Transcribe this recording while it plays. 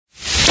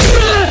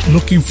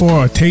Looking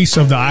for a taste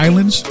of the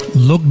islands?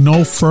 Look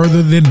no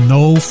further than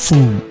No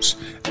Foods.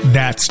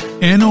 That's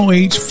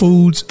NOH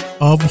Foods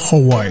of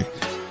Hawaii.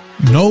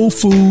 No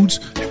Foods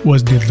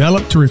was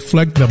developed to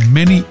reflect the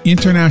many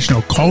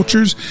international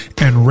cultures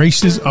and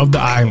races of the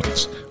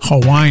islands.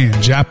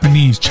 Hawaiian,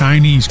 Japanese,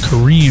 Chinese,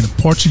 Korean,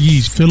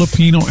 Portuguese,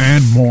 Filipino,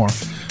 and more.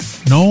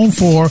 Known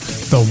for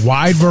the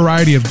wide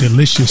variety of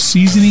delicious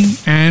seasoning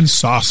and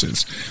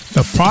sauces.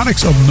 The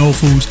products of No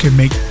Foods can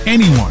make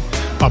anyone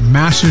a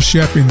master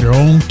chef in their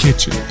own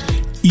kitchen.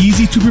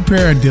 Easy to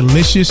prepare and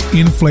delicious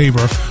in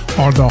flavor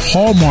are the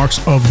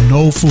hallmarks of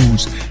No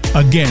Foods.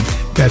 Again,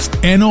 that's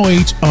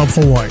NOH of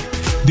Hawaii.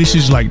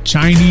 Dishes like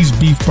Chinese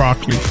beef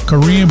broccoli,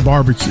 Korean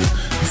barbecue,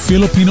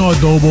 Filipino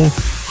adobo,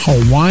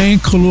 Hawaiian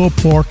kalua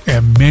pork,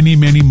 and many,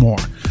 many more.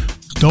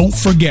 Don't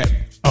forget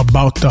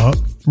about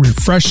the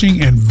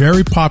refreshing and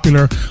very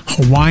popular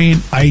Hawaiian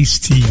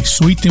iced tea,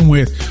 sweetened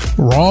with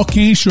raw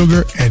cane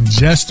sugar and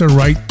just the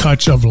right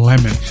touch of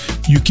lemon.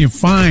 You can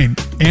find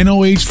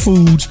NOH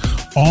Foods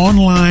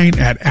online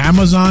at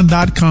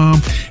Amazon.com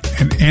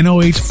and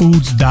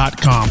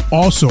NOHfoods.com.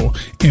 Also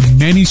in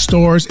many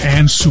stores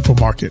and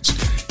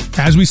supermarkets.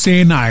 As we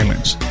say in the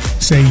islands,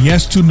 say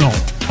yes to no.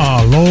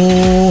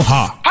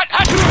 Aloha.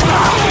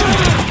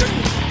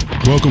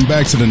 Welcome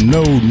back to the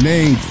No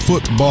Name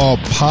Football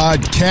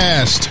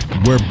Podcast.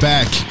 We're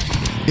back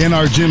in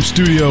our gym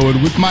studio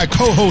and with my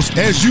co-host,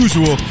 as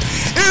usual,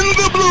 in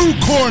the blue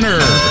corner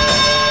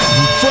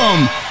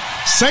from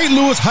St.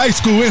 Louis High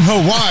School in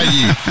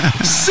Hawaii,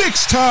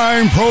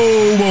 6-time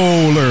Pro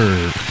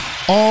Bowler,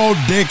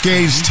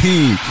 all-decades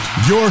team,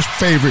 your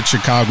favorite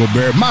Chicago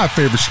Bear, my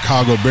favorite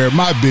Chicago Bear,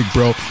 my big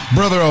bro.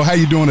 Brother O, how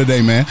you doing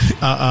today, man?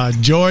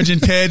 George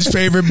and Ted's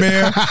favorite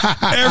bear.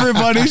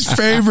 Everybody's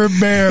favorite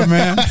bear,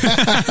 man.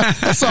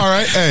 That's all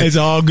right. Hey, it's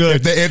all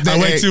good. I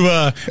went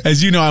to,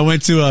 as you know, I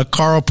went to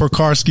Carl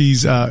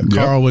Perkarski's.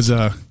 Carl was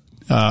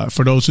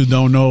for those who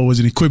don't know, was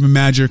an equipment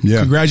manager. Yeah.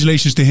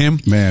 Congratulations to him.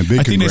 Man, big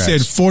I think congrats. They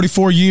said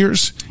 44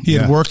 years. He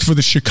had worked for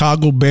the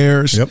Chicago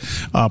Bears. Yep.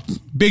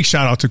 Big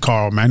shout out to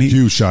Carl, man.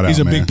 Huge shout out, He's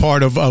a big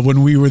part of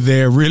when we were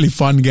there. Really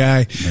fun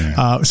guy.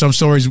 Some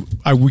stories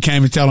we can't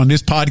even tell on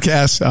this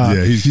podcast.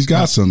 He's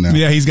got some now.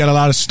 Yeah, he's got a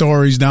lot of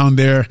stories down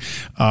there.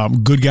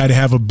 Good guy to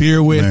have a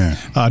beer with.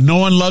 No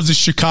one loves the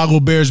Chicago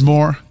Bears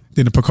more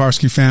than the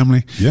Pekarski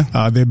family.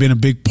 Yeah. They've been a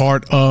big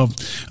part of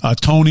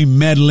Tony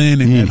Medlin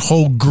and that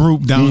whole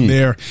group down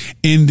there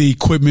in the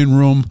equipment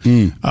room.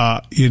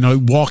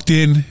 Walked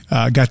in,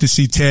 got to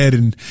see Ted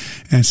and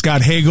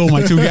Scott Hagel,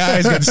 my two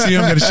guys, got to see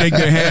them, got to shake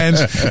their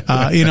hands.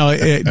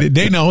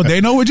 They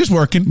know we're just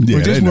working.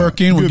 We're just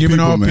working. We're giving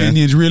our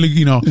opinions. Man.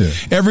 Really,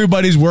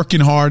 everybody's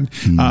working hard.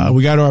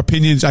 We got our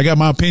opinions. I got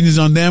my opinions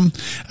on them.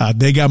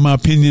 They got my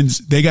opinions.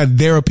 They got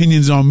their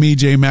opinions on me,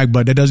 J-Mac,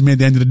 but that doesn't mean at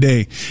the end of the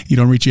day, you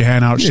don't reach your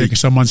hand out, shaking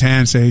someone's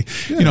hand, say,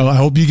 I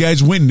hope you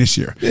guys win this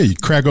year. Yeah, you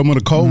crack them with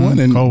a cold one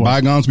and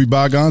bygones be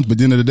bygones. But at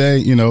the end of the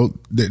day,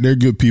 they're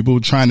good people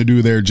trying to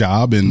do their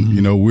job.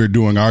 And, we're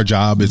doing our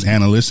job as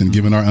analysts and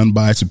giving our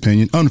unbiased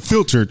opinion,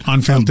 unfiltered.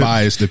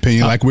 Unbiased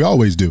opinion like we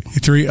always do.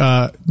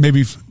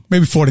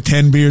 Maybe 4 to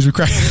 10 beers we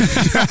cracked.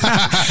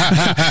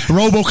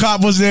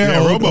 RoboCop was there.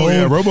 Yeah,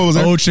 Robo was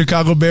there. Old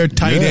Chicago Bear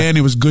tight end.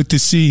 It was good to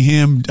see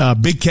him.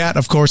 Big Cat,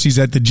 of course, he's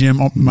at the gym,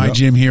 my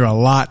gym here a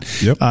lot.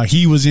 Yep.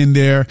 He was in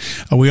there.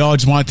 We all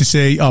just wanted to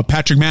say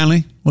Patrick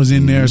Manley was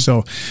in there.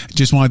 So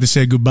just wanted to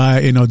say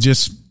goodbye.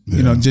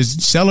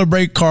 Just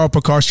celebrate Carl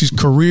Pekarski's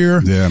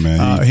career. Yeah,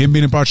 man. Him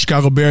being a part of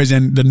Chicago Bears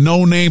and the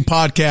No Name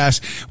podcast.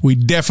 We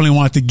definitely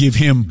want to give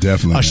him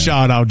a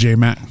shout out,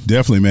 J-Mac.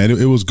 Definitely, man.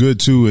 It was good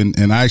too.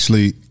 And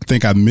actually, I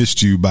think I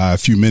missed you by a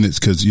few minutes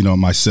because,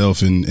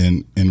 myself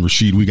and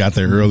Rashid, we got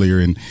there earlier.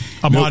 And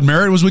Ahmad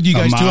Merritt was with you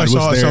guys too. I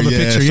saw the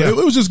picture. So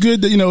it was just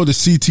good that, to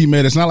see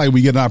teammates. It's not like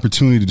we get an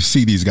opportunity to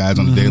see these guys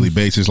on a daily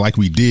basis like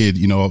we did,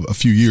 a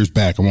few years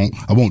back.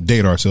 I won't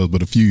date ourselves,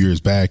 but a few years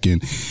back.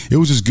 And it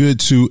was just good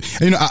to,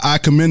 I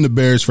commend the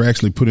Bears for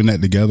actually putting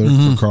that together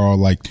for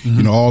Carl,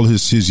 all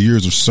his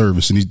years of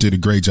service, and he did a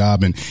great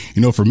job. And,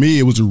 for me,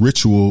 it was a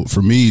ritual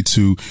for me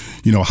to,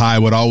 I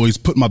would always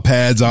put my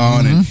pads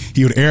on and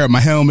he would air up my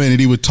helmet and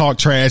he would talk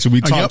trash and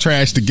we talk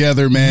trash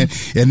together, man.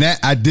 And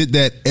I did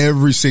that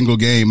every single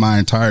game my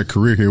entire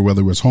career here,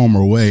 whether it was home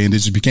or away. And it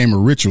just became a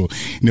ritual.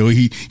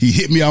 He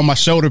hit me on my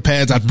shoulder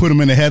pads. I put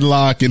him in a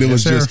headlock and it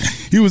was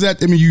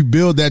you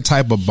build that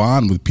type of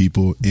bond with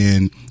people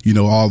and,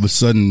 all of a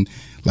sudden,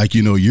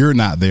 you're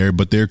not there,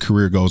 but their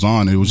career goes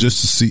on. It was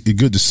just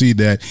good to see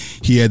that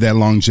he had that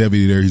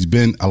longevity there. He's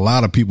been, a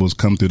lot of people has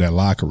come through that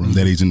locker room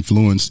that he's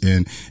influenced,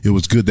 and it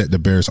was good that the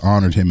Bears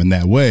honored him in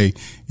that way.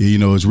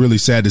 It's really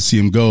sad to see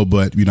him go,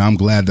 but, I'm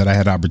glad that I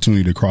had the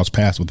opportunity to cross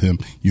paths with him,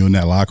 in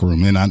that locker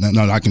room. And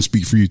I can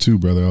speak for you too,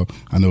 brother.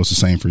 I know it's the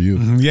same for you.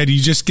 Yeah.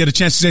 You just get a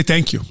chance to say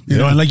thank you.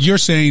 And like you're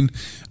saying,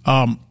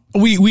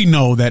 we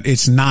know that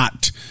it's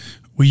not,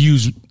 we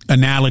use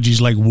analogies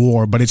like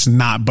war, but it's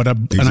not. But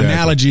an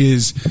analogy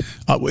is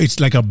it's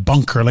like a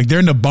bunker. Like they're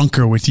in the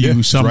bunker with you.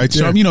 Yeah, So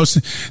there. you know,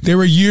 there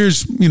were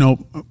years. You know,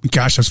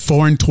 gosh, I was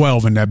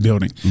 4-12 in that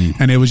building,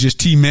 and it was just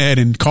T-Med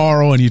and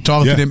Carl, and you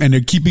talk to them, and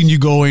they're keeping you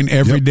going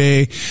every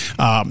day.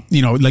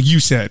 You know, like you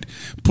said,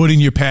 putting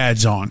your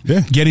pads on,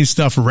 getting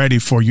stuff ready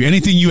for you.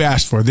 Anything you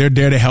ask for, they're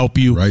there to help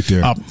you. Right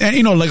there. And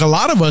you know, like a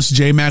lot of us,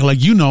 J-Mac,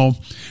 like you know,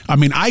 I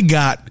mean, I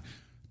got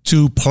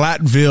to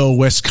Platteville,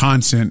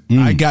 Wisconsin.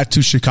 I got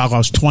to Chicago. I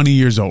was 20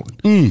 years old.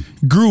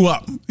 Grew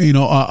up. You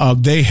know,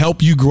 they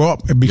help you grow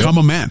up and become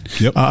a man.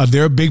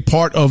 They're a big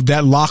part of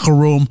that locker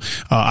room.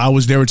 I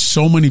was there with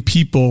so many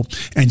people,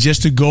 and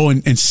just to go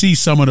and see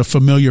some of the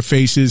familiar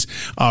faces,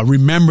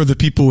 remember the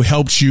people who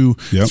helped you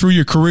through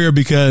your career,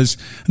 because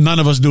none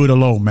of us do it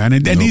alone, man.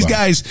 And these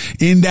guys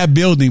in that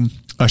building,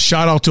 a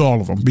shout out to all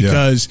of them,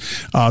 because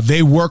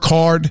they work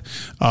hard.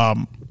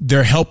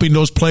 They're helping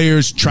those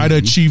players try to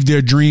achieve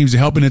their dreams.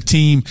 They're helping a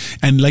team.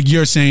 And like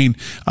you're saying,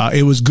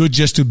 it was good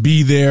just to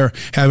be there,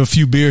 have a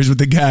few beers with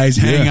the guys,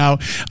 hang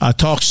out,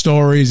 talk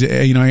stories,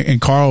 you know,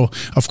 and Carl,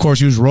 of course,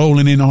 he was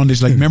rolling in on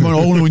this. Like, remember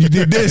Olin when you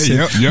did this?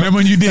 Remember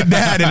when you did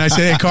that? And I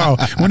said, hey, Carl,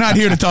 we're not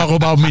here to talk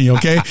about me,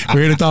 okay?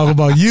 We're here to talk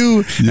about you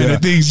and the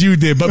things you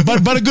did.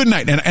 But a good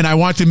night. And I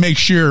want to make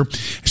sure,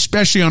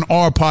 especially on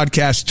our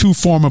podcast, 2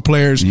 former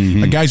players,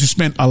 the guys who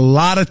spent a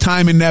lot of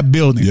time in that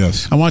building.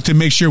 I want to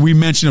make sure we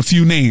mention a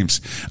few names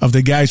of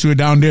the guys who are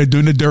down there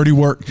doing the dirty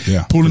work,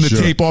 pulling the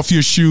tape off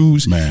your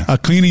shoes,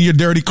 cleaning your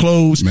dirty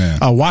clothes,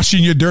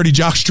 washing your dirty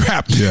jock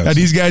strap.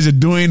 These guys are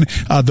doing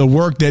the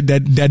work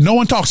that no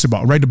one talks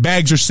about, right? The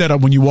bags are set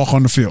up when you walk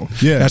on the field.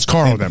 That's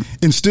Carl them.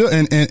 And still,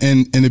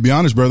 and to be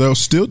honest, brother, I was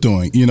still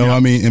doing, you know, I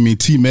mean,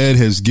 T-Med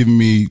has given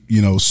me,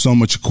 you know, so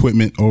much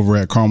equipment over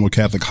at Carmel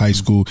Catholic High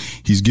School.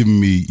 He's given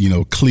me, you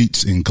know,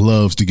 cleats and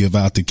gloves to give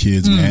out to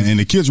kids, man. And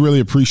the kids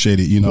really appreciate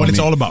it, you know. What it's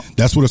all about.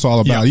 That's what it's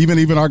all about.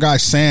 Even our guy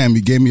Sam,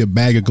 he gave me a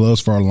bag of gloves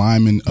for our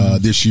linemen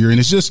this year. And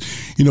it's just,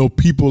 you know,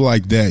 people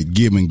like that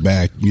giving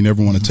back. You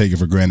never want to take it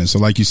for granted. So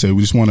like you said,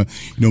 we just want to,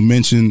 you know,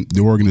 mention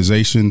the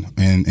organization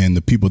and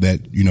the people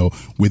that, you know,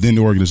 within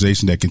the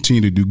organization that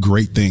continue to do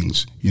great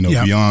things, you know,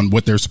 beyond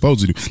what they're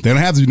supposed to do. They don't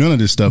have to do none of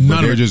this stuff,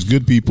 but they're just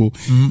good people.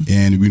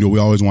 And, you know, we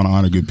always want to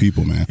honor good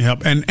people, man.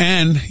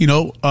 And you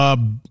know,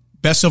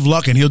 best of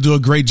luck, and he'll do a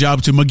great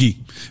job to McKie.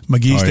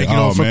 McGee's taking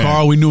over for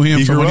Carl. We knew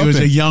him from when he was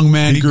a young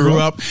man. He grew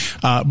up.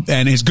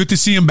 And it's good to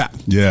see him back.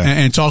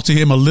 And talk to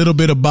him a little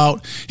bit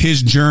about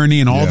his journey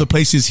and all the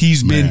places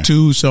he's been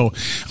to. So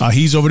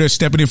he's over there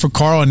stepping in for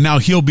Carl, and now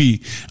he'll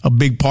be a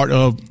big part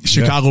of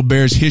Chicago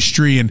Bears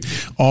history and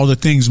all the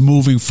things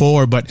moving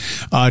forward. But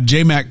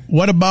J-Mac,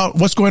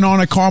 what's going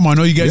on at Carmel? I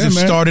know you guys have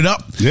started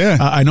up.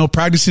 I know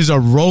practices are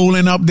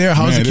rolling up there.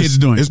 How's the kids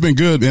doing? It's been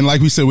good. And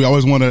like we said, we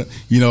always want to,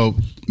 you know,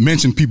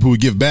 mention people who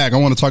give back. I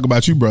want to talk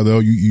about you,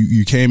 brother.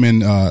 You came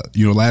in,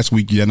 you know, last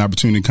week. You had an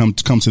opportunity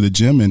to come to the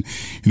gym, and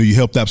you know, you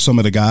helped out some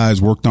of the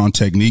guys, worked on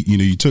technique. You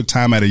know, you took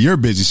time out of your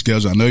busy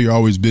schedule. I know you're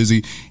always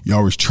busy. You're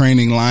always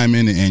training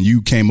linemen, and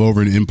you came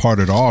over and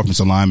imparted our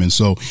offensive linemen.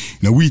 So,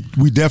 you know, we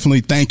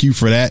definitely thank you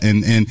for that.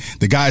 And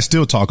the guys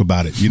still talk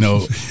about it. You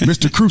know,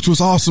 Mr. Kreutz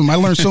was awesome. I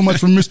learned so much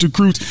from Mr.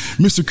 Kreutz.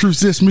 Mr.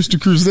 Kreutz this, Mr.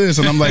 Kreutz this,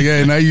 and I'm like,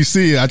 hey, now you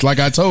see it. Like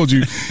I told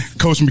you,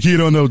 Coach McKie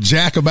don't know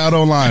jack about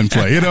online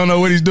play. He don't know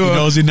what he's doing. He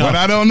knows enough. What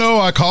I don't know,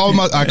 I call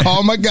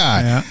my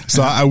guy.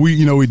 So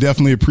we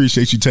definitely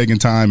appreciate you taking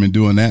time and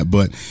doing that.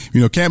 But,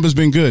 you know, camp has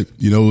been good.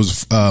 You know, it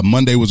was,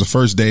 Monday was the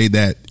first day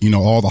that, you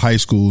know, all the high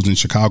schools in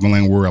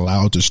Chicagoland were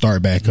allowed to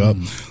start back up.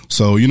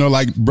 So, you know,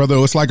 like, brother,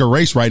 it's like a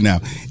race right now.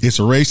 It's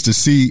a race to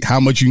see how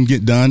much you can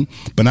get done,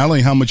 but not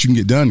only how much you can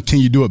get done, can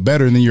you do it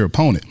better than your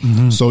opponent?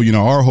 So, you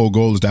know, our whole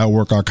goal is to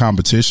outwork our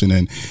competition.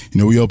 And, you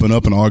know, we open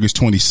up on August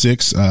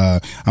 26th.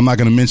 I'm not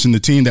going to mention the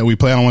team that we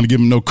play. I don't want to give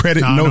them no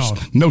credit,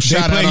 no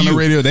shout out on the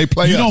radio. They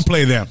play us. You don't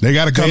play them. They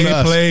got to come to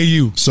us. They play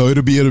you. So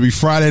it'll be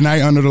Friday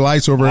night under the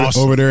lights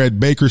over there at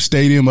Baker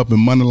Stadium up in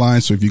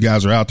Mundelein. So if you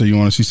guys are out there, you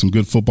want to see some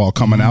good football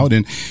coming out.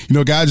 And, you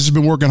know, guys have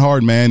been working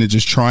hard, man, and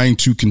just trying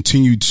to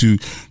continue to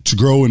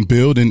grow and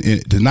build and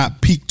to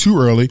not peak too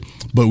early,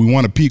 but we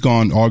want to peak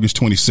on August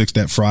 26th,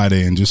 that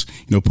Friday, and just,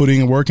 you know, putting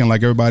in work and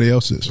like everybody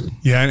else is.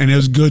 Yeah, and it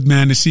was good,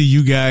 man, to see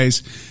you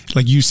guys,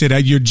 like you said,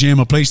 at your gym,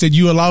 a place that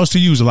you allow us to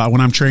use a lot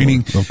when I'm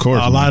training. Of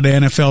course. A lot of the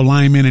NFL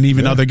linemen and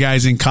even other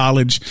guys in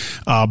college.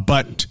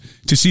 But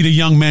to see the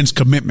young men's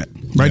commitment,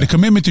 right? The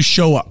commitment to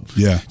show up.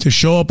 To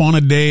show up on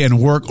a day and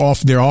work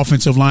off their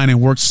offensive line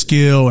and work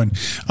skill and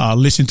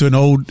listen to an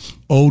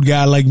old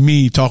guy like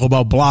me talk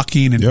about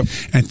blocking and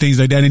things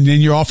like that. And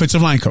then your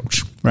offensive line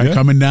coach, right?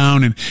 Coming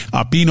down and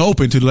being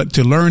open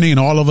to learning, and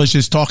all of us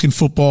just talking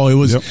football. It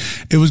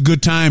was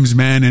good times,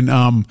 man.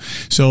 And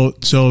so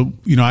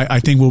you know, I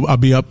think I'll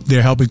be up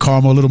there helping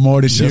Carmel a little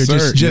more this year.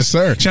 Yes,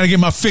 sir. Trying to get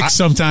my fix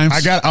sometimes.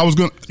 I was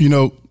going to, you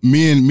know,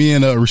 me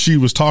and Rashid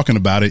was talking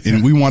about it,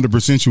 and we wanted to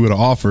present you with an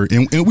offer,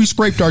 and we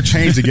scraped our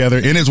change together,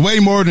 and it's way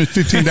more than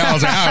 $15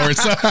 an hour.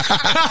 So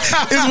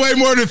it's way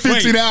more than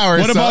 15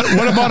 hours.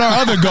 What about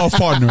our other golf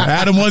partner?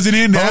 Adam wasn't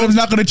in. Adam's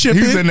not going to chip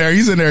in.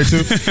 He's in there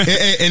too.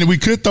 and we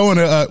could throw in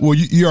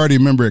you already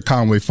remember at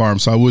Conway Farm,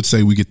 so I would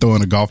say we could throw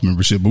in a golf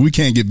membership, but we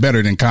can't get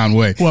better than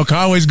Conway. Well,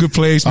 Conway's a good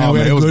place, man.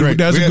 It was great.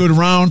 That was a good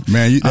round.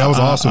 Man, that was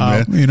awesome,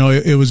 man.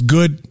 It was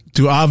good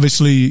to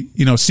obviously,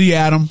 see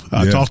Adam,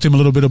 talk to him a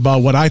little bit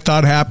about what I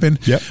thought happened,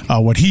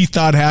 what he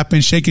thought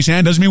happened, shake his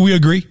hand. Doesn't mean we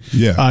agree.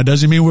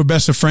 Doesn't mean we're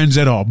best of friends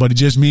at all, but it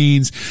just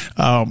means,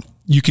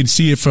 you can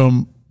see it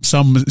from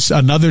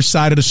another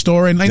side of the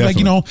story. And like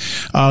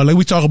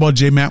we talk about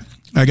J-Mac.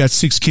 I got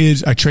 6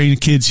 kids. I train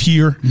kids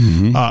here.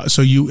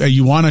 So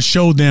you want to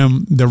show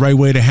them the right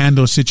way to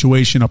handle a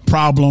situation, a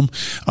problem,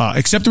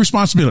 accept the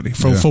responsibility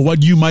for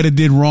what you might have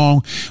did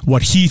wrong,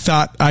 what he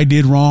thought I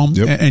did wrong,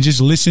 and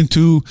just listen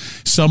to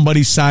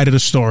somebody's side of the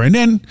story. And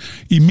then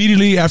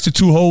immediately after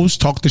 2 holes,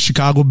 talk to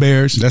Chicago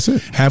Bears. That's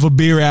it. Have a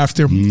beer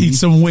after, eat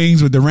some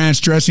wings with the ranch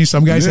dressing.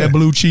 Some guys had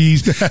blue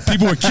cheese.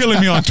 People were killing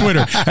me on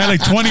Twitter. I had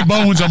like 20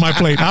 bones on my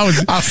plate. I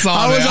was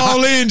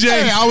all in,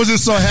 Jay. Hey, I was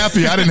just so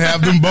happy I didn't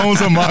have them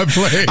bones on my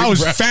plate. I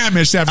was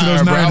famished after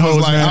those 9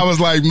 holes, man. I was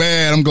like,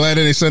 man, I'm glad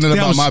that they sent it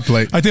up on my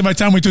plate. I think by the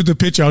time we took the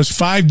picture, I was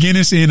 5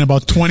 Guinness in,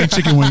 about 20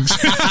 chicken wings.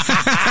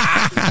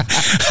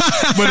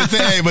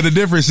 But the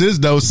difference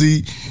is, though,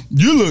 see,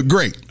 you look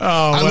great.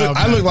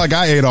 I look like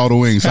I ate all the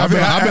wings. I've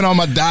been on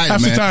my diet,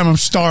 half man. the time I'm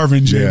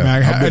starving,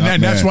 J-Mac.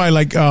 And that's why,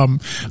 like, I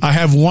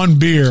have 1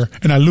 beer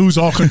and I lose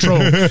all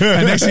control.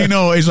 And next thing you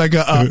know, it's like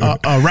a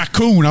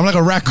raccoon. I'm like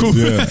a raccoon.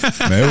 Yeah,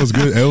 man, it was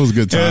good. It was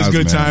good time. It was a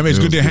good time. It's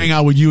good to hang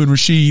out with you and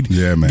Rashid.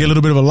 Yeah, man. Get a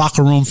little bit of a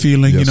locker room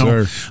feeling. Yes,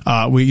 sir.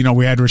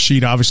 We had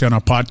Rashid obviously on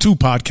our 2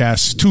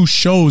 podcasts 2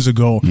 shows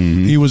ago.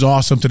 He was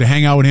awesome. To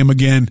hang out with him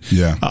again.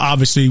 Yeah.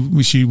 Obviously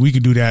we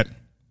could do that.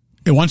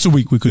 Once a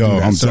week we could do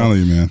that. I'm telling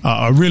you, man.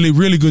 A really,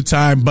 really good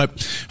time.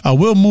 But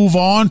we'll move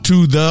on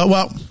to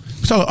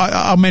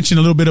I'll mention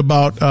a little bit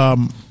about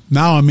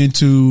now I'm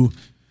into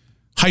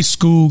high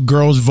school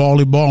girls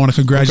volleyball. I want to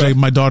congratulate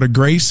my daughter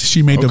Grace.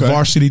 She made the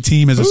varsity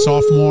team as a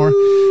sophomore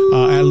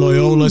at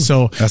Loyola.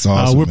 So that's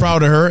awesome. We're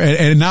proud of her.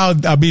 And now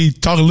I'll be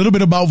talking a little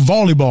bit about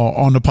volleyball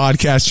on the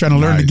podcast, trying to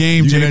learn the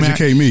game. You can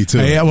educate me too.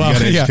 Yeah, well, you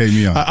gotta educate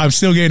me on. I'm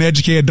still getting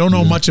educated. Don't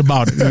know much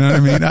about it. You know what I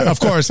mean? Of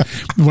course,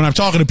 when I'm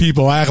talking to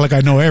people, I act like I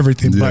know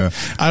everything, but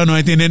I don't know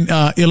anything. And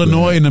then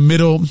Illinois in the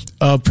middle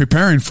of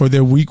preparing for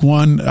their week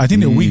 1. I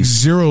think they're week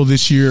 0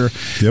 this year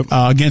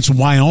against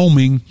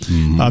Wyoming.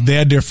 They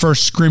had their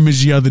first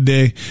scrimmage the other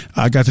day.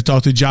 I got to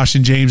talk to Josh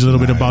and James a little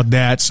bit about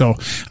that. So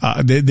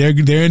they're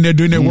in there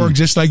doing their work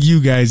just like you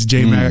guys,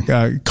 J-Mac,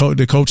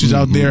 the coaches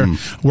out there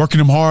working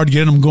them hard,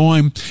 getting them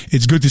going.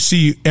 It's good to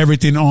see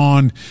everything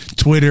on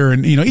Twitter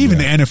and even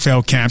the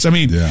NFL camps. I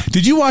mean,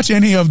 did you watch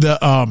any of the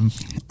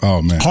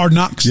Hard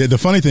Knocks? Yeah, the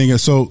funny thing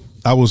is, so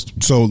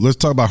let's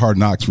talk about Hard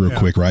Knocks real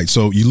quick, right?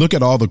 So you look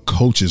at all the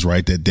coaches,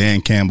 right, that Dan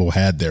Campbell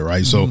had there,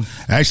 right? So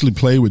I actually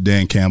played with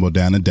Dan Campbell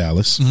down in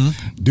Dallas.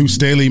 Duke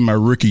Staley, my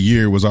rookie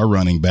year, was our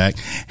running back.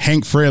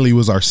 Hank Fraley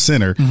was our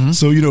center.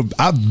 So,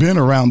 I've been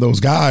around those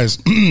guys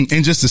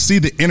and just to see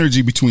the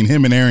energy between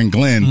him and Aaron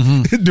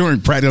Glenn during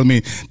practice, I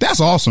mean,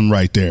 that's awesome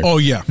right there. Oh,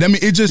 yeah. I mean,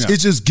 it just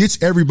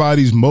gets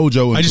everybody's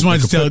mojo. I just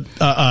wanted to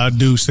tell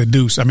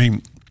Deuce, I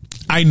mean,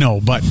 I know,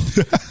 but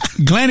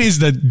Glenn is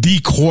the D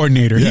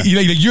coordinator.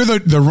 You're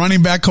the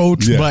running back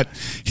coach, but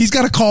he's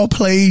got to call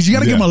plays. You got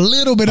to give him a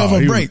little bit of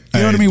a break. You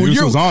know what I mean?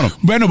 Deuce was on him.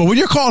 But when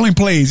you're calling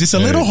plays, it's a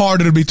little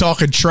harder to be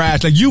talking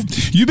trash. Like you've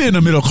been in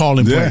the middle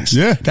calling plays.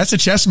 Yeah, that's a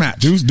chess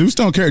match. Deuce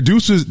don't care.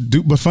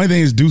 But funny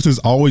thing is, Deuce has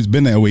always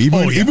been that way.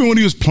 Even when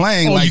he was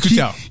playing, you could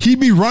tell he'd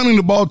be running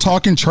the ball,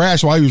 talking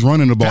trash while he was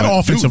running the ball. That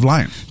offensive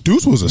line.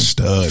 Deuce was a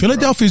stud.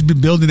 Philadelphia's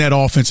been building that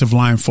offensive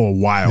line for a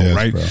while,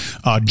 right?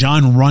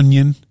 John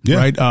Runyon.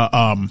 Right,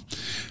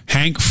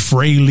 Hank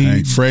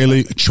Fraley,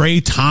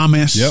 Trey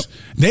Thomas. Yep,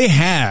 they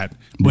had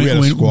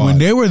when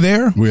they were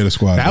there. We had a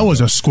squad. That was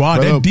a squad.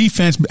 That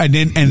defense, and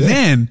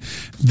then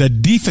the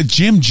defense.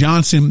 Jim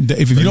Johnson.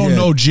 If you don't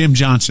know Jim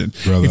Johnson,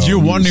 if you're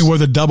wondering where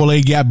the double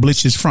A gap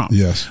blitz is from,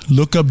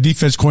 look up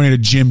defense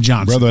coordinator Jim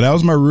Johnson. Brother, that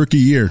was my rookie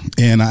year,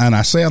 and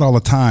I say it all the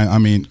time. I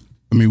mean,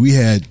 you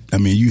had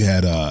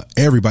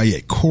everybody. You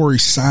had Corey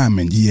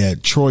Simon, you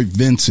had Troy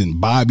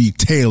Vincent, Bobby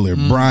Taylor,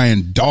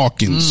 Brian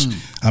Dawkins.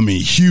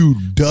 Hugh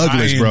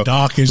Douglas, Brian bro.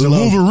 Dawkins, the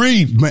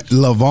Wolverine.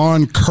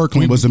 LaVon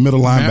Kirkland was the middle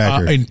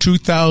linebacker. In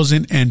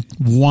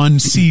 2001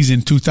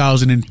 season,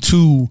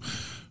 2002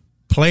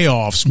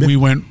 playoffs, we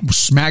went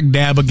smack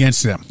dab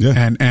against them.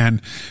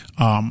 And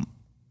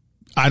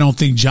I don't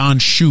think John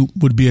Shoup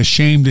would be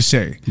ashamed to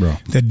say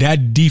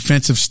that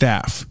defensive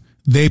staff,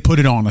 they put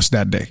it on us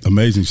that day.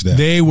 Amazing staff.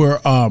 They were,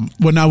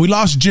 now we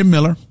lost Jim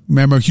Miller.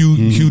 Remember,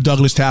 Hugh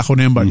Douglas tackled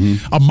him, but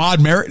Ahmad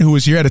Merritt, who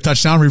was here, had a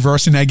touchdown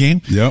reverse in that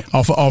game. Yep.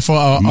 Off a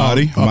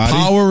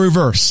power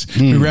reverse.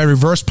 We ran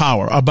reverse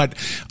power. But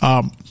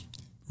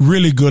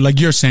really good, like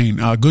you're saying,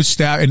 good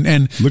staff.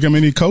 And look how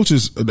many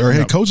coaches or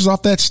head coaches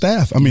off that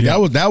staff. I mean,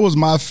 that was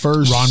my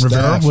first. Ron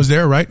Rivera was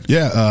there, right?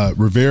 Yeah,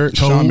 Rivera,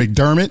 Sean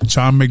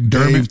McDermott,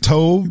 Dave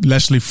Tobe,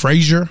 Leslie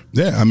Frazier.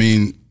 Yeah, I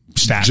mean,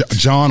 stacked.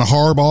 John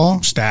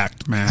Harbaugh,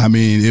 stacked, man. I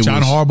mean,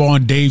 John Harbaugh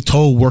and Dave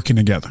Tobe working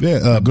together.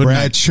 Yeah,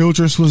 Brad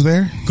Childress was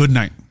there. Good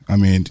night. I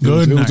mean,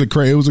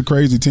 it was a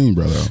crazy team,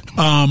 brother.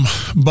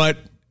 But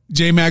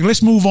J-Mac,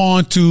 let's move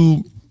on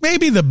to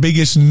maybe the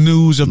biggest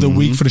news of the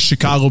week for the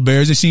Chicago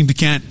Bears. They seem to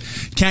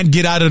can't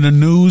get out of the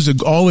news. They're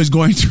always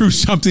going through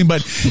something,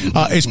 but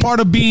it's part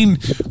of being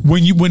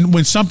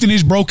when something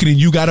is broken and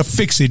you got to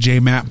fix it,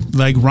 J-Mac.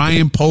 Like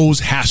Ryan Poles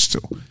has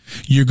to.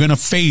 You're going to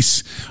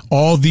face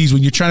all these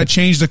when you're trying to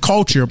change the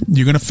culture.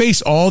 You're going to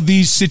face all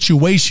these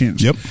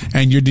situations,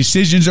 and your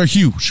decisions are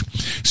huge.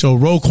 So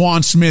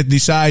Roquan Smith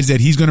decides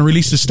that he's going to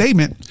release a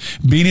statement,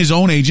 being his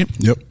own agent,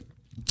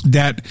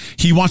 that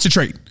he wants to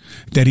trade.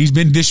 That he's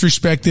been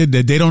disrespected,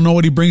 that they don't know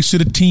what he brings to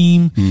the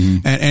team.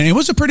 And it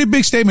was a pretty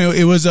big statement.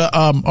 It was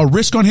a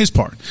risk on his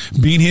part,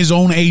 being his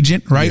own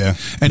agent, right?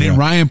 And then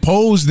Ryan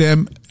Poles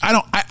them.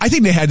 I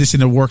think they had this in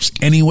the works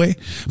anyway,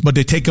 but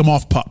they take him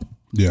off PUP.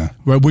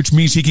 Right, which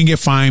means he can get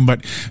fined,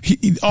 but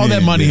all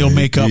that money he'll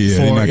make up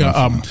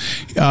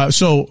for.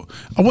 So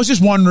I was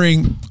just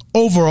wondering,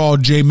 overall,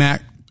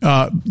 J-Mac,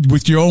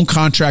 with your own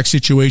contract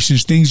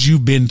situations, things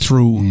you've been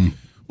through,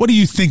 what do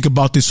you think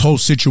about this whole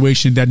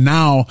situation that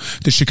now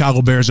the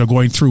Chicago Bears are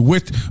going through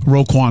with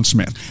Roquan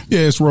Smith?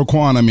 Yeah, it's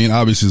Roquan. I mean,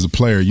 obviously as a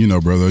player,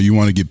 brother, you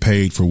want to get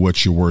paid for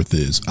what your worth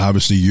is.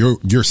 Obviously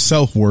your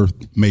self-worth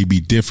may be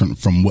different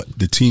from what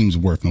the team's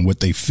worth and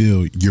what they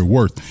feel you're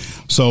worth.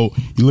 So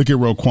you look at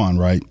Roquan,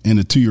 right? In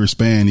a 2-year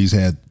span, he's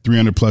had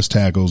 300 plus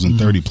tackles and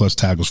 30 plus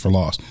tackles for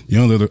loss.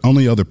 The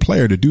only other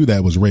player to do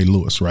that was Ray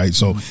Lewis, right?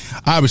 So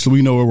obviously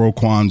we know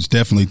Roquan's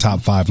definitely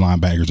top 5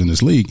 linebackers in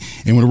this league.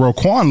 And when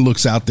Roquan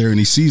looks out there and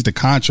he sees the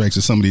contracts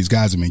that some of these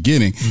guys have been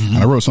getting, and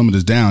I wrote some of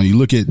this down, you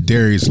look at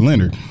Darius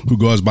Leonard, who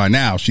goes by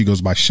she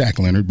goes by Shaq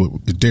Leonard,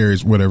 but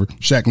Darius, whatever,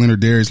 Shaq Leonard,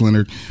 Darius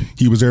Leonard,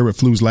 he was there with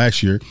Flues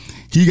last year.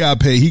 He got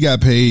paid. He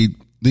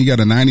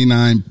got a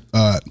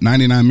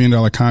 $99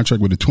 million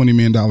contract with a $20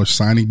 million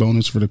signing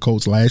bonus for the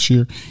Colts last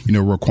year.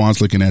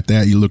 Roquan's looking at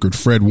that. You look at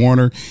Fred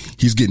Warner.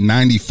 He's getting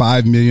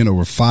 $95 million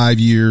over 5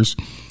 years.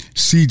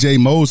 CJ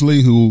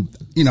Mosley, who,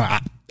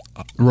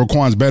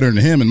 Roquan's better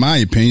than him, in my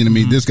opinion. I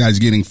mean, this guy's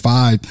getting he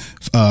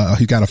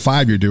got a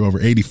 5-year deal over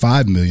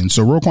 $85 million.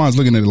 So Roquan's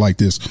looking at it like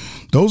this.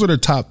 Those are the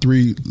top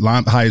 3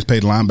 highest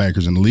paid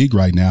linebackers in the league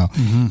right now.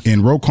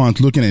 And Roquan's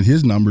looking at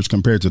his numbers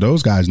compared to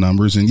those guys'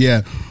 numbers. And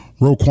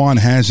Roquan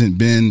hasn't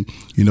been,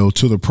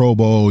 to the Pro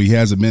Bowl. He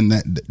hasn't been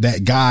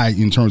that guy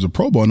in terms of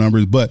Pro Bowl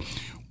numbers, but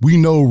we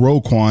know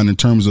Roquan in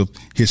terms of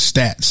his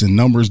stats, and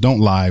numbers don't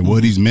lie,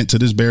 what he's meant to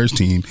this Bears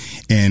team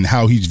and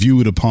how he's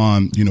viewed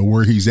upon,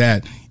 where he's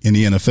at in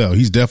the NFL.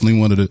 He's definitely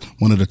one of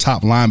the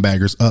top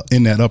linebackers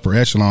in that upper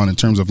echelon in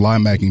terms of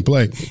linebacking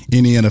play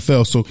in the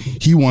NFL. So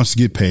he wants to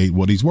get paid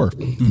what he's worth.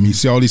 I mean, you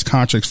see all these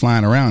contracts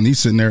flying around. He's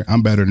sitting there,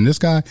 I'm better than this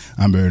guy.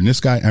 I'm better than this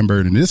guy. I'm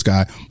better than this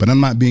guy, but I'm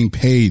not being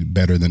paid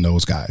better than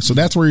those guys. So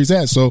that's where he's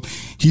at. So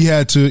he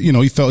had to,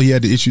 he felt he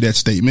had to issue that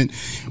statement.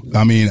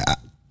 I mean,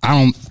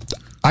 I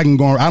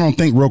don't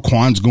think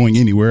Roquan's going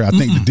anywhere. I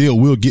think the deal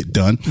will get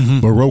done,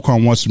 but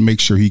Roquan wants to make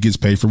sure he gets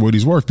paid for what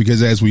he's worth,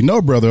 because as we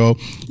know, brother,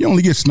 you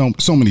only get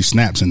so many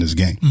snaps in this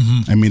game.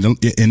 I mean,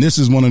 and this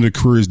is one of the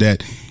careers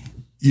that,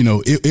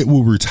 it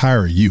will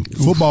retire you.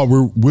 Football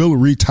will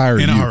retire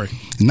you. In a hurry.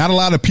 Not a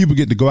lot of people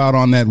get to go out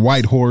on that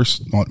white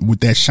horse with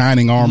that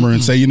shining armor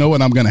and say, you know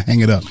what, I'm going to hang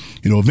it up.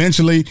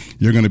 Eventually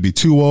you're going to be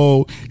too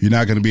old. You're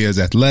not going to be as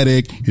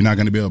athletic. You're not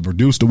going to be able to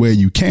produce the way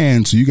you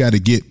can. So you got to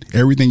get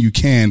everything you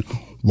can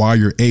while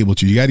you're able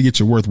to. You got to get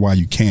your worth while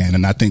you can.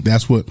 And I think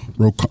that's what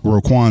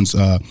Roquan's,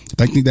 I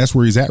think that's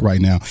where he's at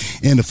right now.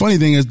 And the funny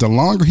thing is, the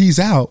longer he's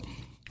out,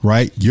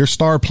 right, your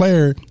star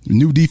player,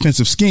 new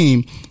defensive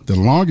scheme, the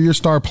longer your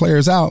star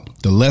player's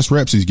out, the less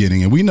reps he's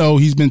getting. And we know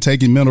he's been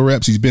taking mental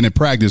reps. He's been in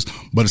practice,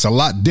 but it's a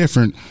lot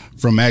different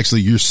from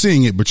actually you're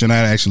seeing it, but you're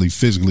not actually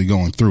physically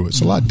going through it.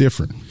 It's a lot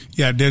different.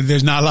 Yeah,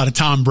 there's not a lot of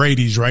Tom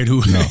Brady's, right?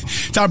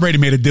 Tom Brady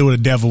made a deal with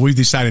the devil. We've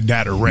decided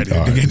that already.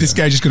 This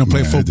guy's just going to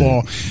play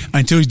football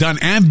until he's done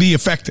and be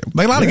effective.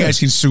 Like a lot of guys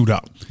can suit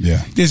up.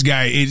 Yeah, this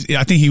guy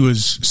I think he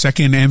was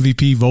second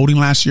MVP voting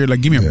last year.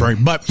 Like, give me a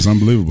break. But it's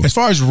unbelievable. As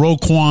far as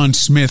Roquan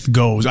Smith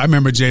goes, I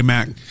remember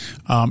J-Mac.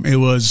 It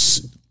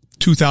was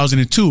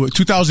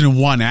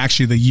 2001,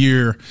 actually, the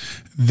year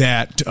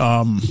that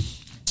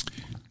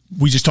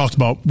we just talked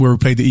about where we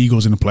played the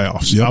Eagles in the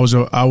playoffs.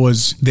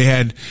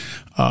 Yep.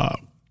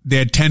 They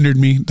had tendered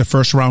me the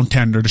first round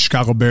tender. The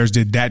Chicago Bears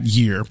did that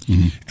year.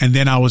 And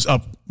then I was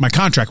up. My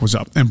contract was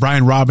up. And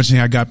Brian Robinson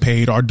had got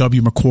paid.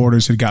 R.W.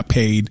 McQuarters had got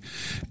paid.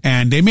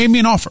 And they made me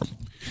an offer.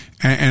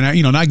 And I,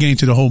 not getting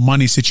into the whole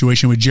money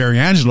situation with Jerry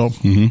Angelo.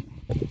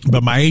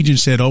 But my agent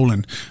said,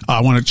 Olin,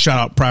 I want to shout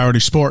out Priority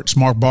Sports,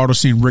 Mark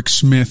Bartlestein, Rick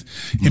Smith.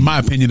 In my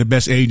opinion, the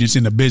best agents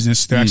in the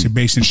business. They're actually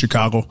based in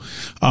Chicago.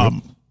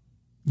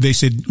 They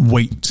said,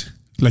 wait.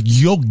 Like,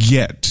 you'll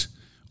get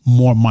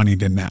more money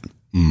than that.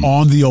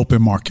 on the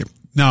open market.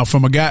 Now,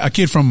 from a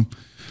kid from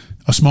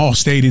a small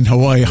state in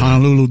Hawaii,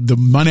 Honolulu, the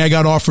money I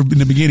got offered in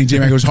the beginning,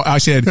 I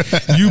said,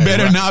 you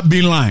better not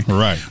be lying.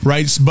 Right.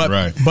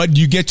 But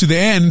you get to the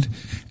end,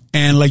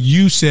 and like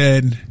you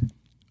said,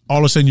 all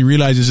of a sudden you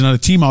realize there's another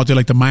team out there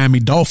like the Miami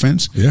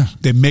Dolphins. Yeah.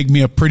 They make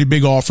me a pretty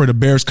big offer. The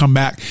Bears come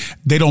back.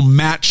 They don't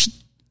match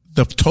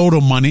the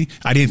total money.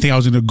 I didn't think I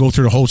was going to go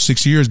through the whole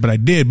 6 years, but I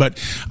did.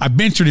 But I've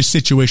been through this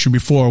situation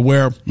before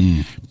where,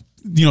 you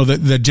know,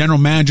 the general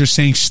manager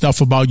saying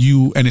stuff about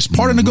you, and it's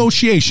part of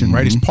negotiation,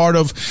 right? It's part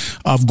of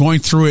going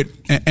through it.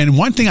 And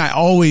one thing I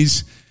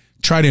always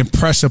try to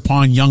impress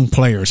upon young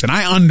players, and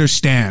I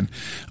understand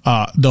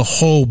the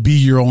whole be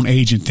your own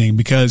agent thing,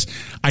 because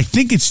I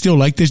think it's still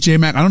like this,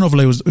 J-Mac. I don't know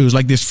if it was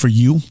like this for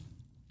you,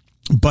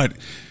 but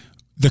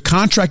the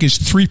contract is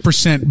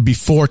 3%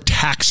 before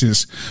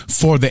taxes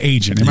for the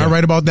agent. Am I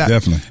right about that?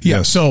 Definitely. Yeah.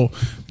 Yes. So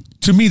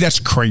to me, that's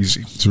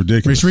crazy. It's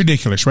ridiculous. It's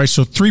ridiculous, right?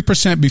 So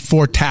 3%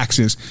 before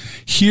taxes.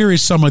 Here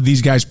is some of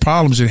these guys'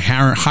 problems in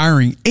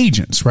hiring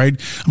agents, right?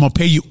 I'm going to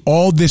pay you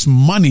all this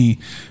money.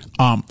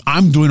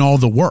 I'm doing all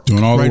the work.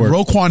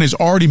 Roquan has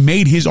already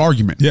made his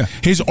argument. Yeah.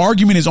 His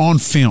argument is on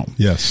film.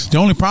 Yes. The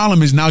only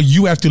problem is now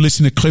you have to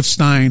listen to Cliff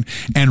Stein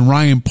and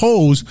Ryan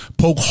Poles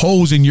poke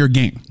holes in your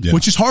game,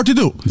 which is hard to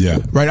do. Yeah.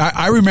 Right.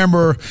 I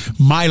remember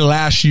my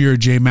last year,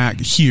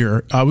 J-Mac,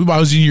 here. I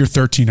was in year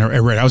 13.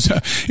 Right.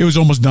 It was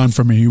almost done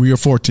for me. We were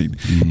 14.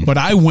 But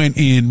I went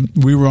in,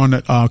 we were on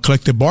a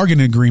collective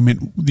bargaining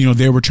agreement. You know,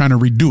 they were trying to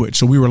redo it.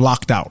 So we were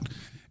locked out.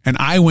 And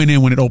I went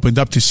in when it opened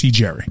up to see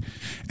Jerry.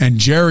 And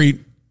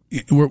Jerry,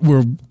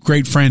 we're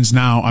great friends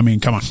now. I mean,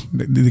 come on.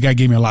 The guy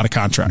gave me a lot of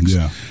contracts.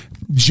 Yeah.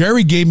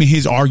 Jerry gave me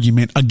his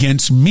argument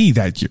against me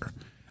that year.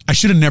 I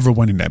should have never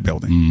went in that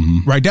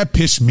building. Right? That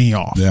pissed me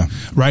off. Yeah.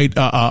 Right?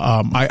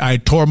 I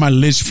tore my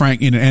Liz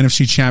Frank in an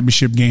NFC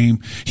Championship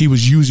game. He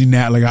was using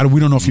that. Like, we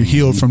don't know if you're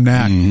healed from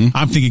that.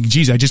 I'm thinking,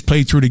 geez, I just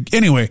played through the,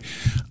 anyway,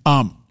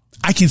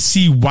 I can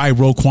see why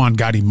Roquan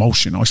got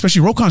emotional,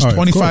 especially Roquan's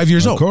 25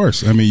 years old. Of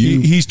course. I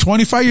mean, he's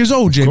 25 years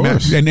old,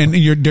 J-Mac. And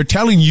they're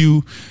telling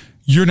you,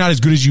 you're not as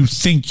good as you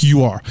think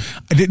you are.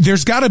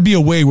 There's got to be a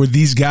way where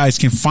these guys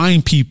can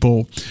find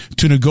people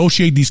to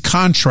negotiate these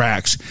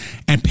contracts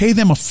and pay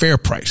them a fair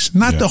price,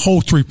 not the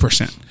whole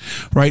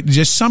 3%, right?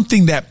 Just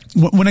something that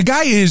when a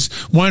guy is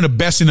one of the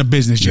best in the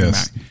business,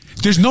 J-Mac,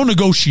 there's no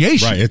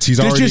negotiation. Right.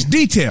 There's just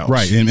details.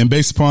 Right. And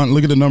based upon,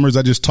 look at the numbers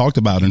I just talked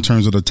about in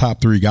terms of the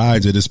top three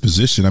guys at this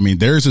position. I mean,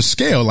 there's a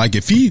scale. Like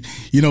if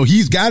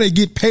he's got to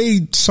get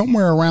paid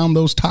somewhere around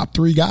those top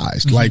three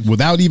guys, like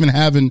without even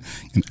having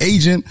an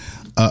agent,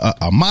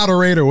 a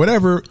moderator,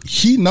 whatever.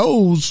 He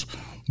knows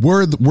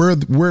where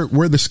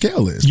the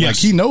scale is. Yes. Like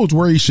he knows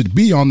where he should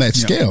be on that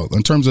scale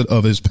in terms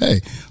of his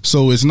pay.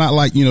 So it's not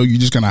like, you're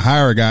just going to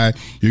hire a guy,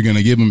 you're going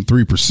to give him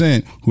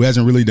 3% who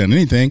hasn't really done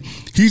anything.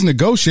 He's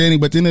negotiating,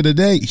 but at the end of the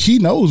day, he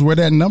knows where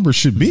that number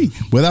should be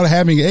without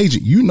having an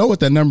agent. You know what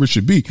that number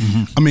should be.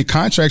 I mean,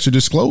 contracts are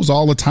disclosed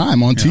all the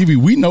time on TV.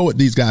 We know what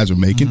these guys are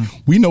making.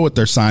 We know what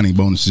their signing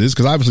bonus is,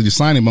 because obviously the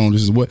signing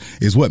bonus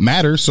is what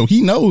matters. So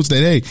he knows that,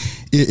 hey,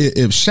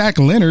 if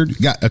Shaq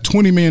Leonard got a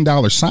 $20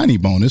 million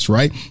signing bonus,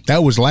 right?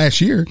 That was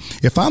last year.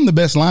 If I'm the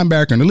best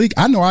linebacker in the league,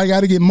 I know I got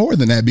to get more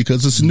than that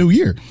because it's a new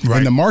year. Right.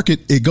 And the market,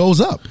 it goes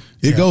up.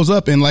 It goes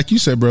up. And like you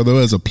said, brother,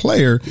 as a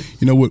player,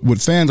 what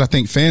fans, I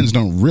think fans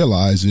don't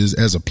realize is,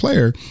 as a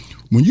player,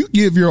 when you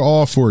give your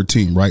all for a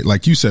team, right?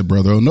 Like you said,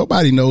 brother,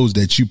 nobody knows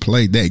that you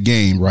played that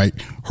game, right?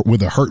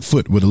 With a hurt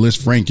foot, with a Liz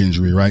Frank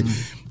injury, right?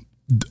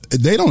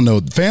 They don't know.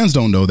 Fans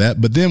don't know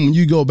that. But then when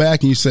you go back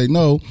and you say,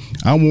 no,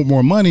 I want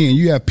more money, and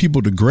you have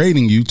people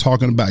degrading you,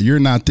 talking about you're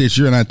not this,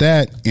 you're not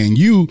that. And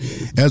you,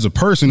 as a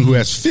person who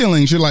has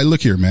feelings, you're like,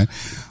 look here, man,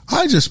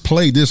 I just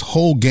played this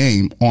whole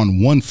game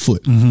on one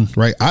foot,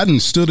 right? I done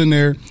stood in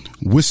there,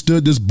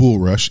 withstood this bull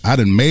rush. I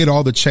done made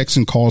all the checks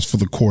and calls for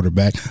the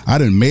quarterback. I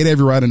done made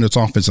every right in this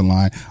offensive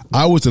line.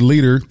 I was the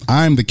leader.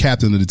 I'm the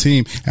captain of the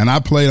team, and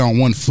I played on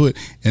one foot.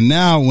 And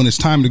now when it's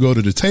time to go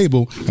to the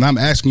table and I'm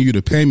asking you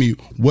to pay me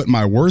what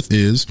my worth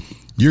is,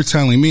 you're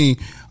telling me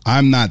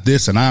I'm not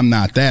this and I'm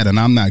not that and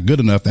I'm not good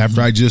enough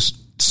after I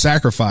just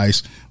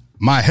sacrificed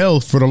my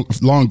health for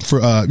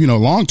the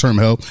long-term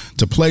health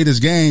to play this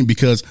game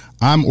because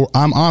I'm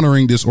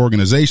honoring this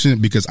organization,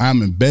 because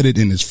I'm embedded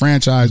in this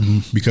franchise,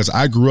 because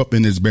I grew up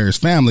in this Bears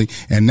family,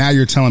 and now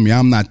you're telling me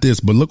I'm not this,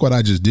 but look what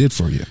I just did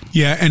for you.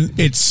 Yeah, and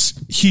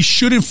he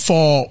shouldn't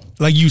fall,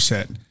 like you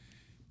said,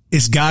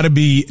 it's got to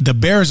be, the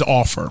Bears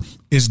offer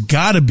is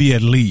got to be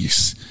at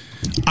least,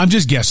 I'm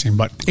just guessing,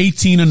 but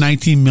 18 or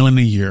 19 million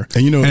a year.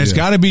 And it's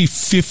got to be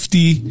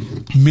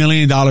 $50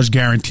 million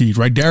guaranteed,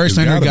 right? Darius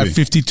Leonard got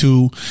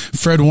 52.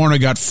 Fred Warner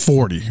got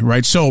 40,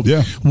 right? So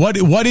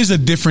what is a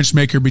difference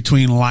maker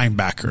between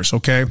linebackers,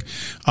 okay?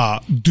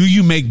 Do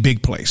you make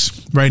big plays,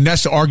 right? And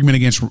that's the argument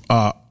against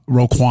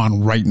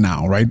Roquan right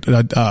now, right?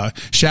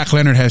 Shaq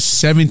Leonard has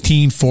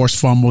 17 forced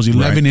fumbles,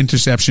 11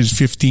 interceptions,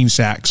 15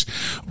 sacks.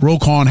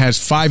 Roquan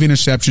has 5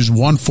 interceptions,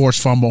 1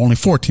 forced fumble, only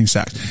 14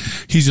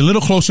 sacks. He's a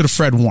little closer to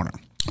Fred Warner.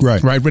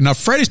 Right. But now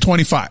Fred is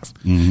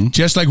 25,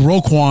 just like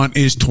Roquan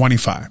is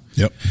 25.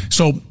 Yep.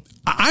 So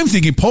I'm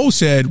thinking Poe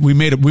said we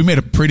made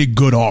a pretty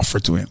good offer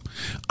to him.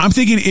 I'm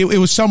thinking it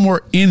was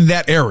somewhere in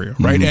that area,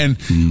 right?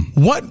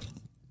 Mm-hmm. And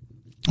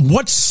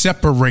what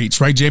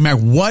separates, right, J-Mac,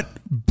 what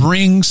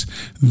brings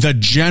the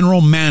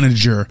general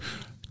manager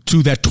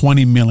to that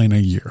 $20 million a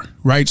year,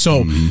 right?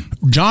 So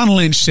John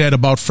Lynch said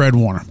about Fred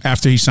Warner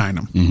after he signed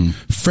him,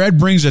 Fred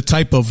brings a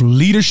type of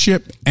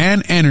leadership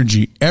and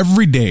energy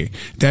every day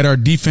that our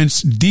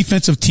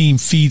defensive team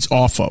feeds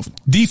off of.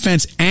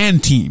 Defense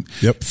and team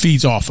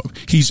feeds off of.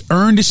 He's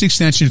earned this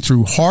extension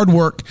through hard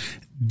work,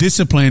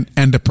 discipline,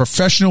 and the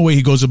professional way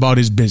he goes about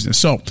his business.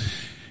 So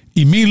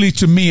immediately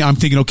to me, I'm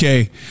thinking,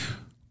 okay,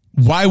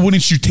 why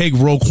wouldn't you take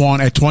Roquan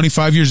at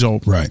 25 years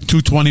old right. to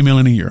 $20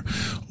 million a year?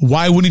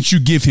 Why wouldn't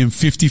you give him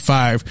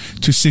 $55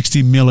 to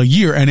 $60 million a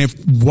year? And if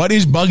what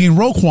is bugging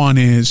Roquan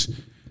is,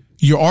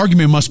 your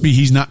argument must be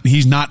he's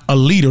not a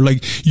leader.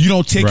 Like, you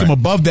don't take him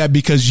above that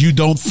because you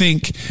don't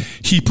think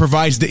he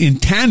provides the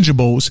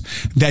intangibles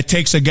that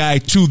takes a guy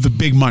to the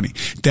big money.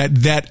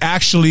 That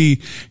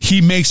actually he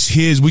makes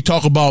we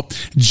talk about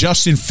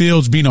Justin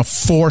Fields being a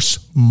force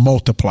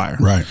multiplier.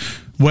 Right.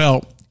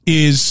 Well,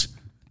 is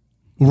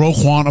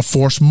Roquan a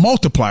force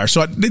multiplier?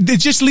 So it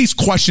just leaves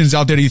questions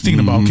out there that you're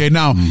thinking about. Okay,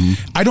 now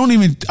I don't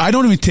even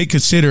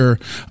consider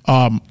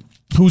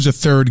who's the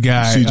third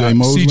guy,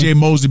 CJ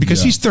Mosley,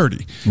 because he's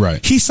 30.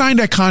 Right. He signed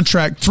that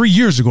contract 3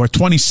 years ago at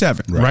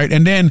 27. Right.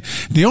 And then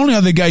the only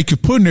other guy you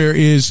could put in there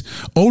is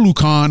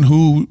Olin,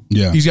 who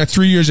he's got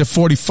 3 years at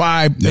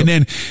 45. And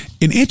then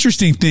an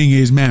interesting thing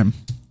is, man,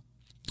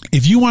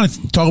 if you want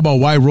to talk about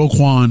why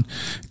Roquan,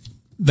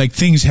 like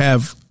things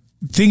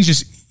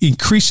just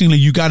increasingly,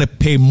 you got to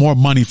pay more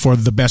money for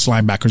the best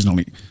linebackers in the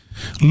league.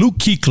 Luke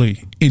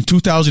Kuechly in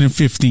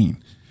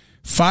 2015,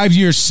 5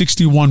 years,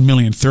 $61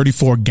 million,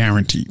 34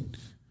 guaranteed.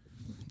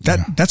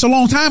 That's a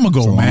long time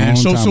ago, man.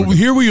 So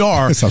here we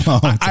are.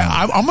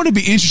 I'm going to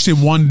be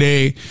interested one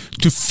day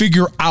to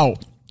figure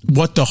out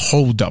what the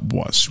holdup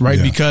was, right?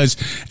 Yeah. Because,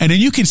 and then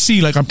you can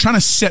see, like, I'm trying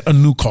to set a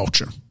new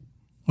culture.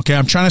 Okay,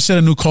 I'm trying to set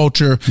a new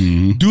culture.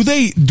 Do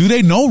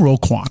they know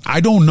Roquan? I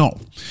don't know,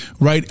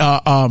 right?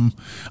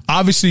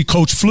 Obviously,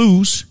 Coach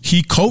Flus,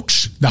 he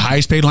coached the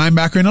highest paid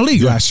linebacker in the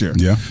league last year.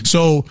 Yeah.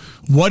 So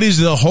what is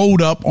the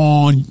hold up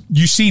on,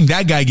 you seen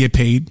that guy get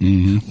paid?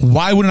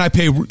 Why wouldn't I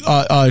pay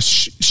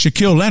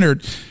Shaquille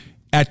Leonard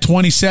at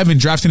 27,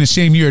 drafted in the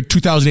same year,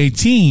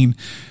 2018,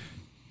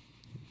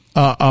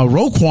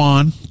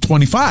 Roquan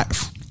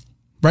 25?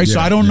 Right.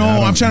 So I don't know.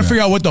 I'm trying to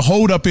figure out what the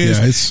holdup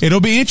is. It'll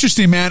be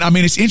interesting, man. I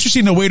mean, it's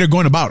interesting the way they're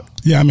going about it.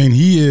 Yeah. I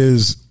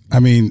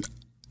mean,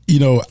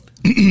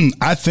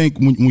 I think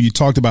when you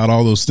talked about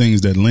all those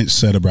things that Lynch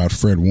said about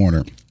Fred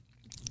Warner,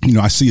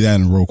 I see that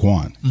in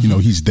Roquan.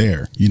 He's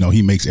there.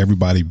 He makes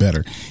everybody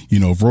better.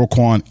 If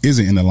Roquan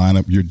isn't in the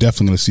lineup, you're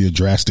definitely going to see a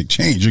drastic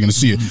change. You're going to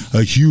see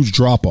a huge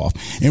drop off.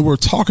 And we're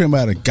talking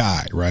about a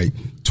guy, right?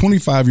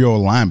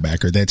 25-year-old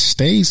linebacker that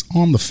stays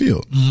on the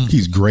field.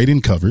 He's great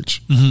in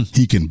coverage.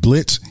 He can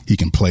blitz. He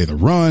can play the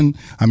run.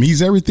 I mean,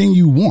 he's everything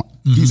you want.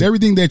 He's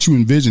everything that you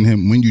envisioned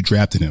him when you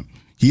drafted him.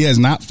 He has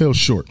not fell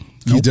short.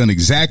 Nope. He's done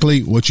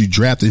exactly what you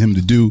drafted him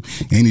to do,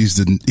 and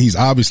he's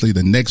obviously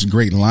the next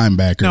great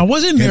linebacker. Now,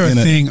 wasn't there a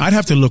thing? I'd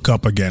have to look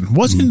up again.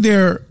 Wasn't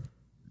there?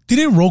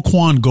 Didn't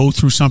Roquan go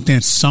through something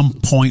at some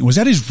point? Was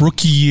that his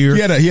rookie year?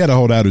 He had to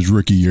hold out his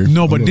rookie year.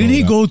 No, but didn't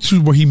he go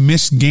through where he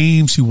missed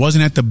games? He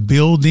wasn't at the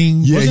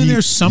building. Yeah, wasn't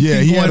there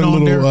something going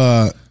on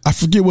there? I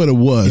forget what it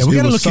was. Yeah, we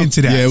got to look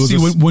into that. Yeah, see,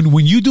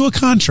 when you do a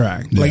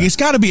contract, like, it's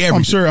got to be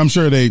everything. I'm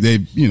sure they they're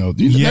going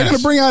to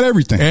bring out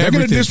everything. They're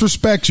going to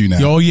disrespect you now.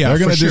 Oh yeah, they're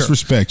going to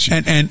disrespect you.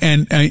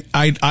 And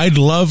I'd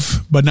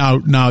love, but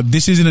now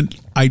this isn't.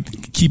 I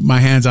keep my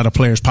hands out of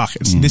players'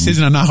 pockets. This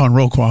isn't a knock on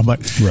Roquan, but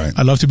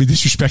I'd love to be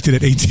disrespected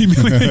at $18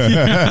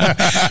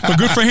 million. But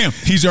good for him.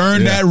 He's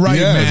earned that right,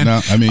 man.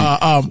 No, I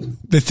mean,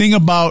 the thing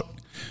about,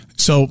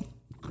 so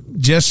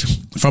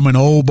just from an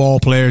old ball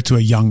player to a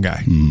young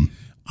guy.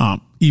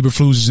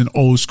 Eberflus is an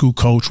old school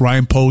coach.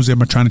 Ryan Poe's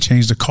them are trying to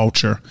change the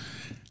culture.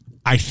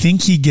 I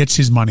think he gets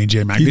his money,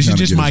 J-Mac. This is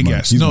just my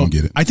guess. No,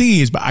 get it. I think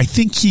he is, but I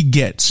think he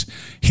gets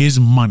his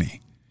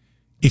money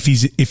if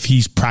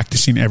he's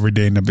practicing every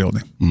day in the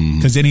building,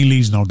 because then he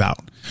leaves no doubt,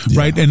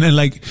 right? And then,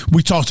 like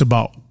we talked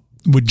about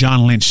what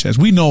John Lynch says,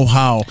 we know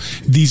how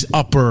the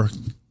upper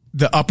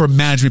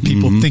management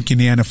people think in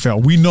the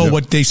NFL. We know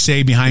what they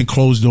say behind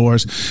closed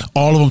doors.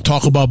 All of them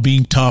talk about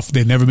being tough.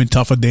 They've never been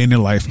tough a day in their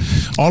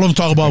life. All of them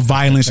talk about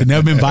violence. They've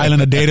never been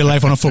violent a day in their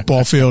life on a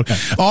football field.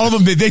 All of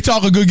them, they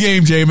talk a good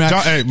game, J-Mac.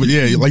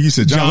 Like you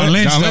said, John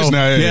Lynch.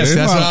 Yes,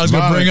 that's what I was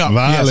going to bring up.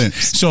 Violence.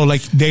 Yes. So,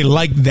 like, they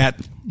like that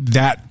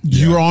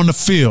you're on the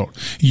field,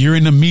 you're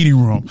in the meeting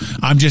room.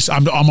 I'm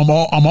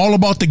all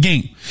about the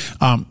game.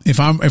 If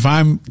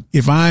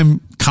I'm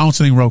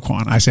counseling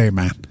Roquan, I say,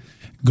 man,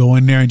 go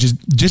in there and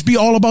just be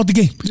all about the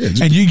game,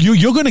 and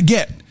you're going to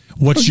get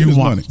what you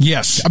want. Money.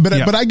 Yes, but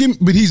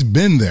he's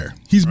been there.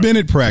 He's been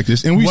at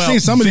practice, and we've seen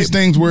some of these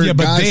things where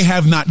but they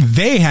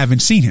haven't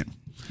seen him.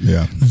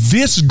 Yeah.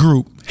 This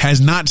group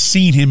has not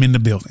seen him in the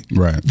building.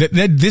 Right.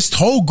 This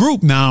whole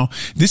group now,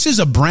 this is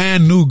a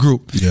brand new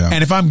group. Yeah.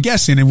 And if I'm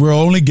guessing, and we're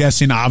only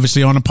guessing,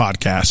 obviously on a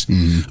podcast,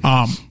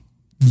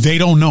 they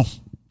don't know.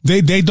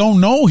 They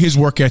don't know his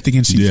work ethic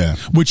in season,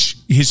 which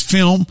his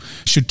film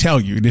should tell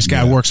you. This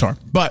guy works hard.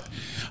 But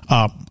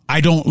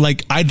I'd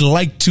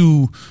like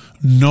to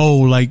know,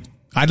 like,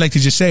 I'd like to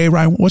just say, hey,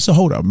 Ryan, what's the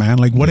hold up, man?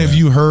 Like, what have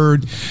you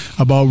heard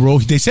about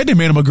Roquan? They said they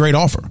made him a great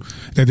offer,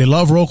 that they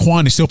love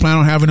Roquan. They still plan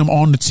on having him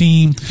on the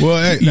team.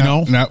 Well, hey,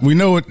 now we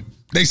know it.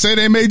 They say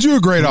they made you a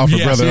great offer,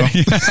 brother.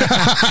 Yeah.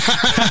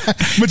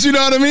 But you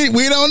know what I mean?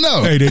 We don't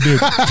know. Hey, they did.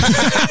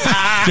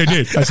 They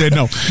did. I said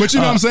no. But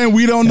you know what I'm saying?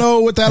 We don't know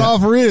what that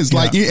offer is.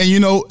 Like, and you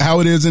know how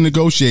it is in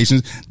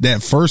negotiations.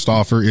 That first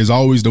offer is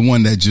always the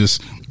one that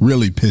just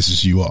really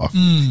pisses you off.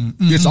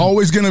 It's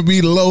always going to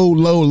be low.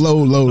 It's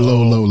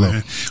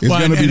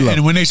going to be low.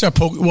 And when they start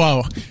poking,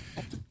 I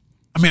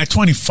mean, at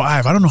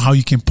 25, I don't know how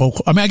you can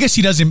poke. I mean, I guess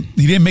he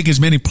didn't make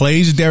as many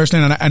plays as Darius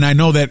Leonard. And I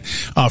know that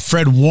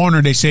Fred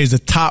Warner, they say, is the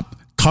top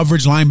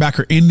coverage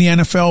linebacker in the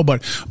NFL,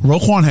 but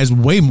Roquan has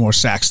way more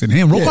sacks than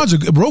him.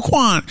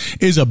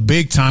 Roquan is a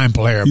big time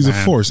player. He's a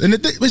force. And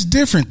it's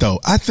different though.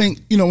 I think,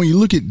 you know, when you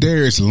look at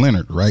Darius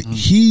Leonard, right?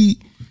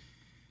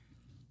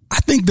 I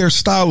think their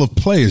style of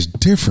play is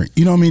different.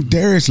 You know what I mean?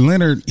 Darius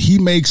Leonard, he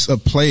makes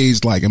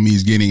plays like, I mean,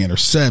 he's getting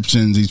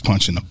interceptions. He's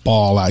punching the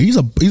ball out. He's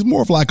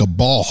more of like a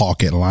ball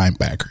hawk at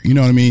linebacker. You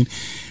know what I mean?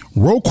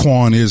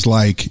 Roquan is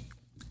like,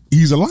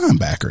 he's a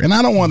linebacker. And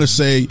I don't want to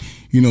say,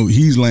 you know,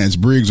 he's Lance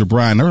Briggs or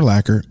Brian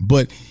Urlacher,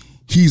 but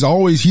he's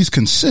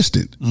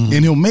consistent and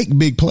he'll make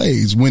big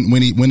plays when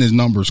his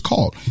number's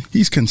called.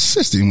 He's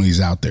consistent when he's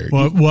out there.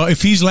 Well,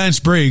 if he's Lance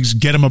Briggs,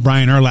 get him a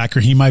Brian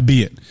Urlacher. He might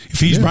be it. If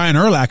he's Brian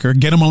Urlacher,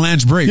 get him a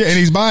Lance Briggs. Yeah, and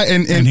he's by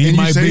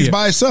he's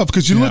by himself,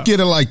 because you look at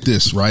it like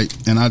this, right?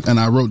 And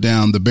I wrote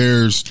down the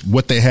Bears,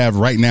 what they have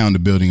right now in the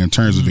building in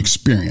terms of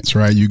experience,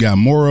 right? You got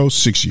Morrow,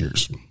 6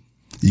 years.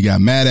 You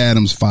got Matt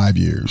Adams, 5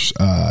 years.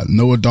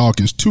 Noah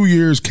Dawkins, 2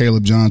 years.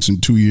 Caleb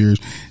Johnson, 2 years.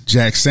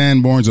 Jack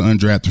Sanborn's an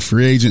undrafted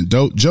free agent.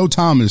 Joe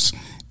Thomas,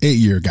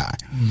 8-year guy.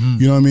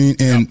 You know what I mean?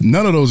 And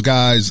none of those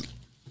guys'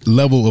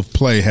 level of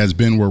play has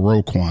been where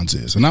Roquan's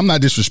is. And I'm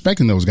not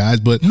disrespecting those guys,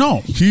 but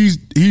no, he's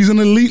an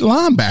elite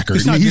linebacker.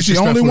 He's the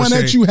only one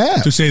that you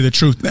have. To say the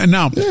truth. And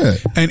now,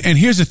 and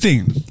here's the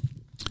thing.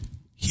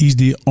 He's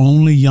the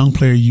only young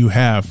player you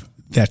have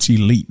that's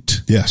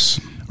elite. Yes.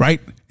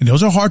 Right? And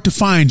those are hard to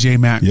find,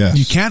 J-Mac. Yes.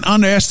 You can't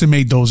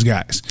underestimate those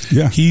guys.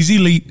 Yeah. He's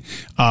elite.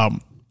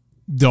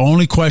 The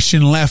only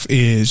question left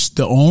is,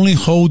 the only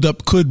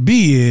holdup could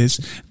be is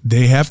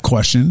they have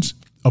questions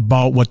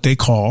about what they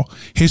call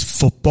his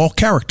football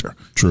character.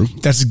 True.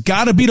 That's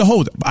got to be the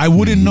holdup. I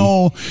wouldn't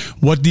know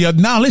what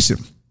now listen.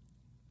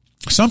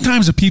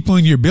 Sometimes the people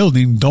in your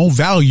building don't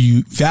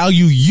value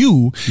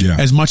you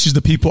as much as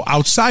the people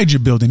outside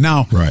your building.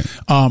 Now,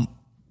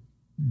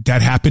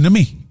 that happened to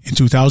me in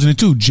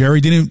 2002.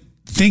 Jerry didn't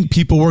think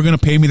people were going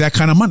to pay me that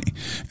kind of money.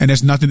 And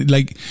that's nothing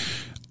like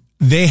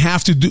they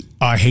have to do.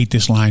 I hate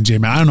this line,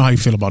 J-Man. I don't know how you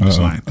feel about this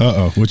line.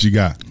 What you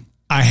got?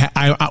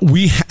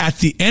 We, at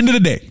the end of the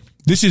day,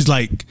 this is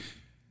like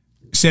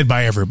said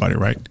by everybody,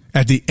 right?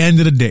 At the end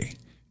of the day,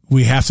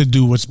 we have to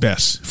do what's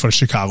best for the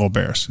Chicago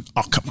Bears.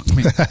 Oh, come on.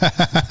 Bro,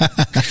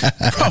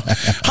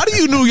 how do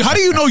you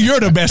know you're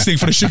the best thing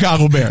for the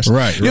Chicago Bears?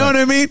 Right. You know what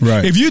I mean?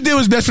 Right. If you did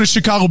what's best for the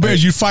Chicago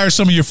Bears, you'd fire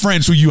some of your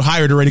friends who you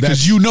hired already,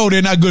 because you know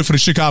they're not good for the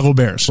Chicago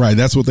Bears. Right.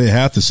 That's what they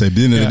have to say. At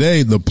the end of the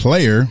day, the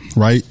player,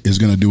 right, is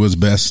going to do his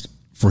best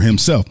for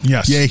himself.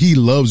 Yes. Yeah, he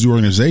loves the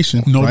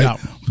organization. No right? doubt.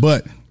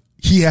 But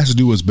he has to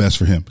do what's best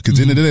for him. Because at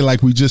the end of the day,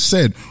 like we just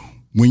said,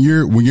 when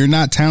you're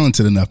not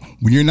talented enough,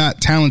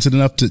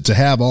 to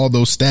have all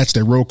those stats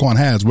that Roquan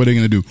has, what are they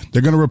going to do?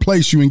 They're going to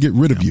replace you and get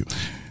rid of you.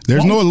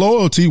 There's no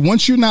loyalty.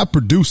 Once you're not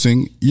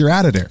producing, you're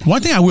out of there.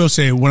 One thing I will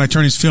say when I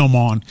turn his film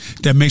on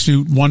that makes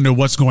me wonder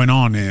what's going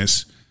on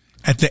is,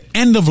 at the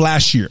end of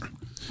last year,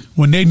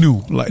 when they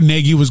knew like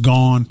Nagy was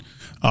gone,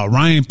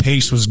 Ryan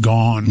Pace was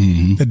gone,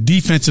 the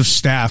defensive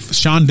staff,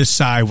 Sean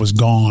Desai was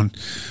gone,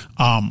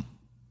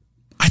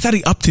 I thought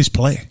he upped his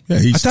play. Yeah,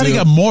 I thought he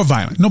got more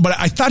violent. No, but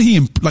I thought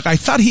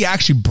he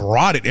actually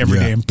brought it every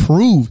day,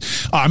 improved.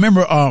 I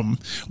remember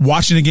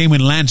watching the game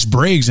with Lance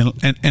Briggs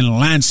and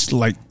Lance,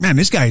 like, man,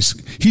 this guy's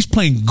he's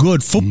playing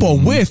good football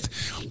with,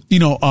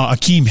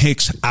 Akeem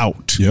Hicks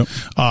out. Yep.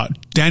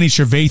 Danny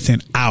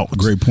Trevathan out.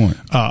 Great point.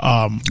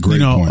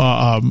 Great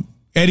point.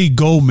 Eddie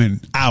Goldman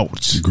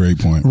out. Great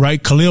point.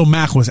 Right? Khalil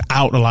Mack was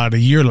out a lot of the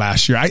year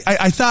last year.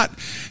 I thought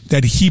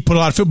that he put a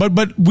lot of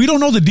but we don't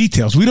know the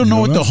details. We don't know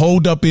what the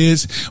holdup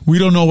is. We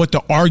don't know what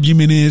the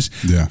argument is.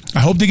 Yeah. I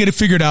hope they get it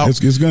figured out.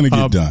 It's going to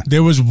get done.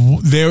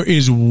 There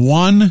is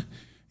one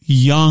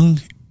young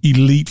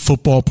elite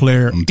football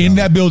player in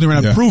that building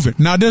right now. Prove it.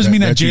 Now, it doesn't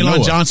mean that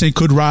Jalen Johnson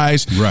could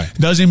rise. Right.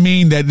 Doesn't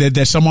mean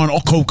that someone,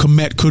 Cole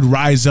Kmet could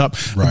rise up.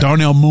 Right.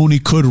 Darnell Mooney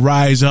could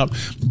rise up.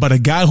 But a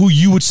guy who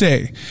you would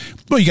say,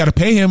 well, you got to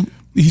pay him.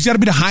 He's got to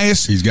be the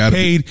highest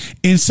paid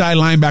inside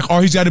linebacker,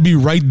 or he's got to be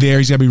right there.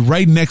 He's got to be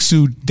right next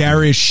to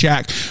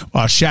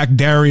Shaq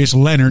Darius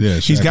Leonard. Yeah,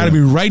 he's got to be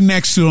right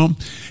next to him.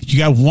 You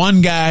got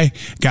one guy.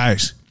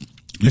 Guys,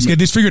 let's get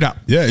this figured out.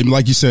 Yeah,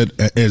 like you said,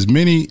 as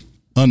many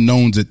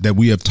unknowns that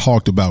we have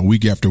talked about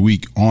week after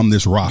week on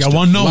this roster. You got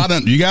one known.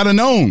 You got a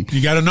known.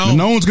 The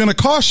known's going to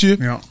cost you.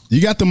 Yeah.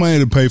 You got the money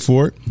to pay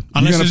for it.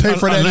 You're going to pay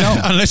for that known.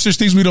 Unless there's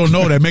things we don't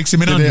know that makes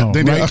him an unknown.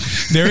 Right?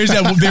 There is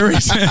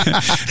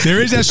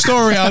that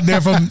story out there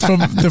from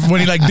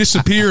when he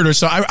disappeared or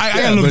so. I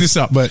got to look this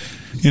up. But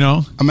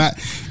I'm at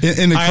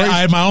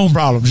I had my own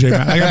problems, Jay.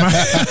 I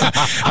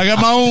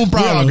got my own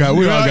problems.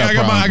 I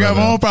got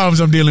my own problems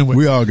I'm dealing with.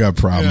 We all got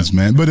problems,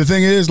 man. But the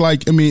thing is,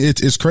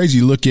 it's crazy.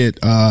 You look at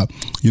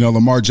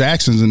Lamar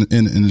Jackson's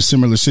in a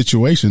similar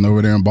situation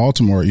over there in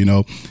Baltimore.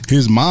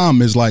 His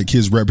mom is like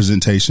his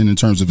representation in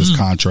terms of his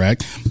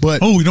contract.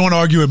 But we don't want to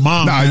argue with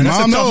mom.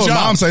 Nah,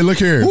 mom say, look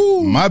here,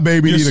 my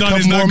baby needs a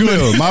couple more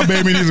mil. My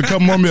baby needs a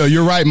couple more mil.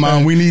 You're right,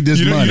 mom. We need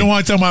this money. You don't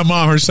want to tell my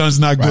mom her son's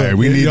not good. Right,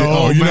 we need it. You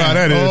know how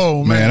that is.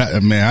 Oh, man,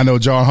 I know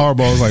John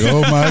Harbaugh was like,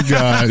 oh my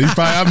God.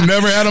 I've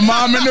never had a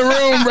mom in the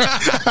room, bro.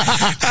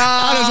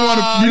 I just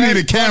want you need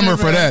a camera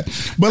for that.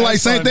 But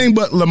same thing,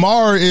 but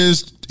Lamar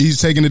he's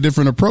taking a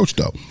different approach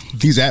though.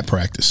 He's at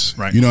practice.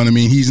 Right. You know what I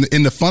mean?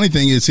 And the funny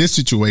thing is his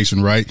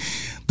situation, right?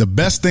 The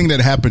best thing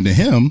that happened to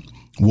him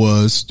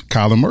was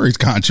Kyler Murray's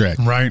contract.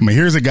 Right. I mean,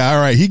 here's a guy,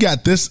 all right, he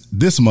got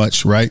this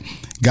much, right?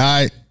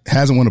 Guy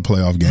hasn't won a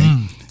playoff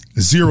game.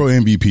 0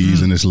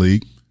 MVPs in this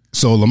league.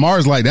 So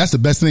Lamar's like, that's the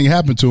best thing that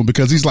happened to him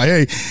because he's like,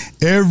 hey,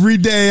 every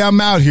day I'm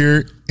out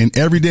here and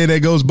every day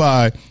that goes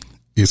by,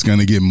 it's going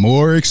to get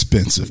more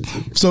expensive.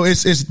 So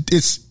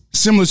it's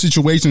similar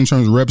situation in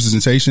terms of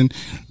representation,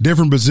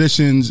 different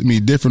positions,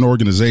 different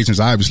organizations,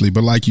 obviously.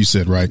 But like you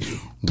said, right,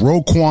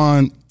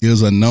 Roquan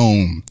is a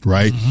known,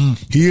 right?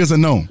 He is a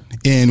known.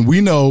 And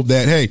we know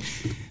that, hey,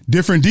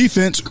 different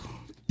defense,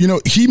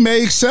 he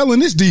may excel in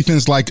this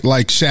defense like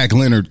Shaq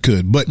Leonard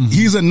could, but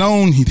he's a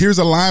known. Here's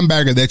a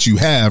linebacker that you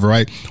have,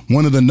 right?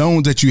 One of the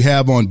knowns that you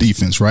have on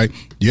defense, right?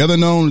 The other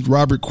known is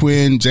Robert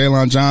Quinn,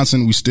 Jalen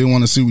Johnson. We still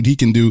want to see what he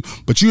can do,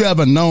 but you have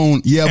a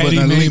known,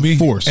 an elite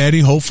force. Eddie,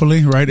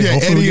 hopefully, right? Yeah,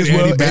 hopefully Eddie as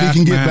well. Eddie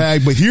can get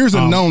back, but here's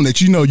a known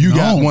that you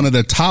got one of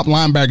the top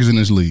linebackers in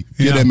this league.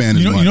 Get that man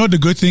his money. You know what the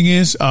good thing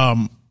is?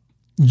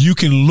 You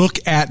can look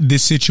at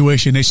this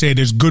situation. They say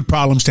there's good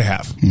problems to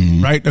have,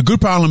 right? A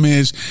good problem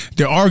is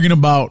they're arguing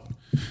about,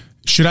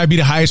 should I be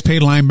the highest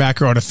paid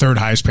linebacker or the third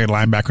highest paid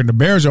linebacker? And the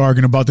Bears are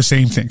arguing about the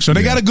same thing. So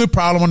they got a good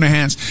problem on their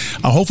hands.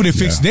 Hopefully they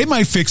fix it. They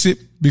might fix it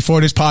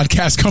before this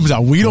podcast comes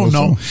out. We don't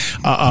know.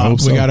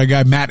 We got a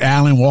guy, Matt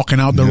Allen, walking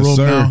out the room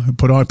now.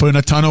 Put in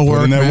a ton of work.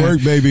 Put in that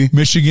work, baby.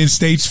 Michigan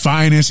State's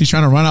finest. He's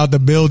trying to run out the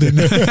building.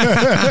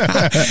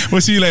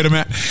 We'll see you later,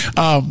 Matt.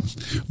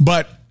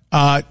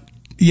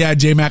 Yeah,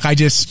 J-Mac, look,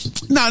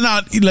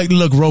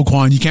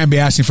 Roquan, you can't be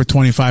asking for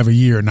 25 a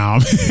year now.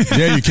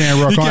 Yeah, you can't,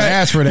 Roquan.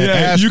 Ask for that.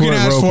 Yeah, you can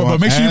ask for it, but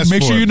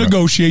make sure you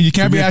negotiate. You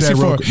can't be asking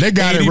for they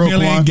got $80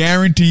 million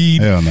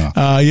guaranteed. Hell no.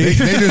 They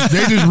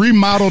just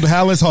remodeled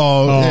Hallis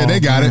Hall. Yeah, they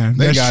got it.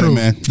 They got it,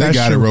 man. They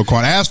got it,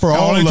 Roquan. Ask for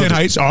all of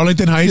it.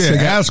 Arlington Heights. Yeah,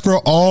 ask for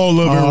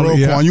all of it,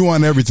 Roquan. You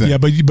want everything. Yeah,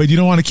 but you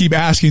don't want to keep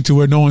asking to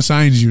where no one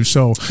signs you.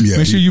 So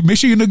make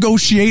sure you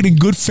negotiate in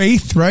good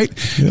faith, right?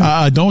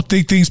 Don't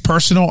think things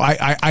personal.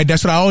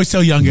 That's what I always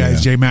tell young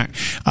guys, J-Mac.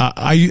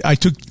 I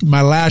took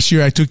my last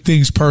year, I took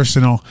things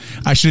personal.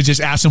 I should have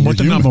just asked them what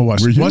the number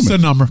was. What's the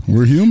number?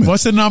 We're human.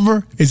 What's the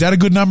number? Is that a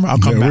good number? I'll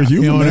come back. We're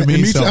human, you know what I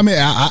mean?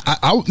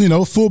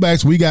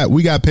 Fullbacks,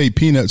 we got paid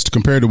peanuts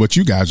compared to what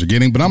you guys are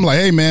getting. But I'm like,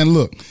 hey man,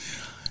 look,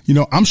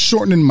 I'm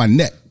shortening my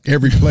neck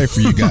every play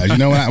for you guys.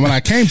 When I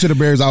came to the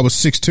Bears, I was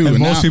 6'2". And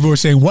most people were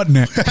saying, what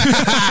neck?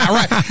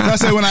 Right. And I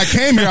said, when I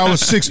came here, I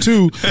was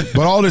 6'2",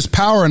 but all this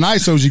power and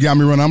ISOs you got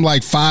me running, I'm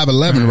like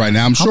 5'11" right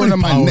now. I'm shortening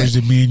my neck.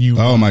 Did me and you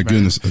oh my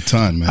goodness, a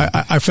ton, man.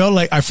 I felt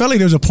like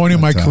there was a point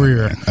in my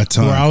career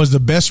where I was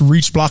the best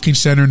reach blocking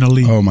center in the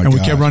league. Oh my God.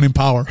 We kept running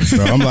power.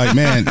 Bro, I'm like,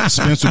 man,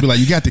 Spence would be like,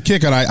 you got the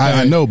kick. And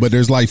I know, but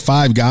there's like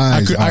 5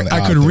 guys.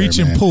 I could reach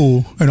and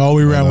pull, and all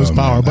we ran was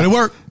power. Man. But it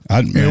worked.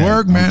 It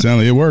worked, man. I'm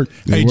telling you, it worked.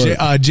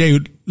 Jay,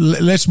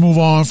 let's move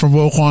on from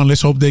Roquan.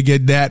 Let's hope they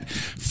get that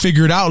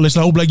figured out. Let's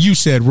hope, like you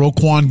said,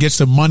 Roquan gets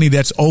the money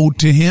that's owed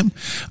to him.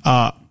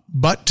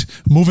 But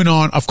moving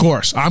on, of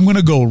course, I'm going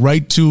to go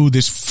right to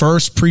this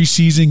first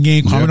preseason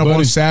game coming up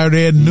on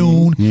Saturday at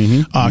noon.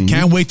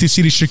 Can't wait to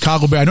see the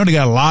Chicago Bears. I know they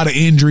got a lot of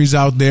injuries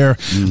out there.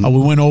 We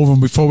went over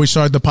them before we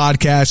started the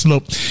podcast.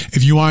 Look,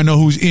 if you want to know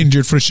who's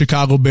injured for the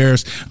Chicago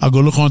Bears, I'll go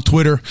look on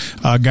Twitter.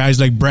 Guys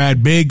like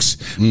Brad Biggs,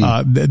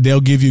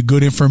 they'll give you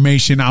good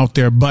information out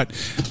there. But,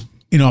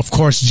 of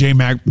course,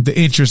 J-Mac, the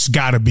interest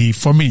got to be,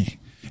 for me,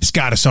 it's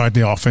got to start at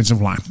the offensive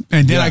line.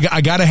 And then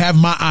I got to have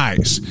my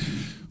eyes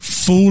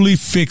fully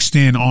fixed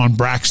in on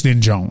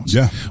Braxton Jones,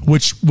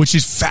 which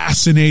is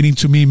fascinating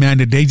to me, man,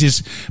 that they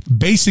just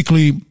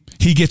basically,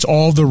 he gets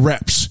all the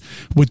reps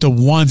with the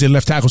ones at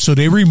left tackle. So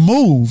they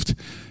removed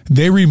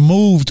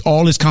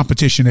all his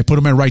competition. They put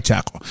him at right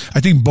tackle.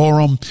 I think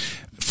Borum,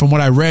 from what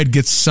I read,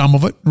 gets some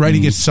of it, right? He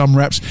gets some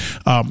reps.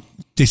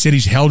 They said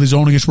he's held his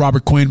own against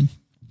Robert Quinn.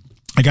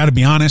 I got to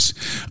be honest,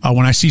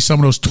 when I see some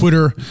of those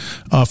Twitter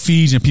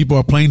feeds and people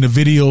are playing the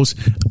videos,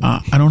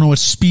 I don't know what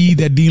speed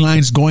that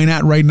D-line's going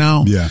at right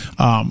now. Yeah.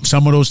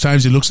 Some of those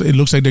times it looks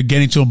like they're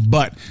getting to him,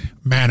 but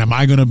man, am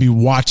I going to be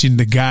watching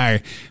the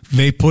guy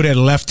they put at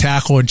left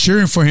tackle and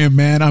cheering for him,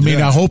 man. I mean,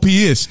 I hope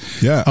he is.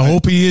 Yeah. I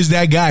hope he is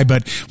that guy.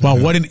 But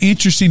what an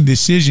interesting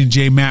decision,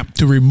 J-Mapp,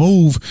 to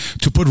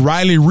put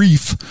Riley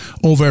Reef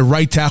over at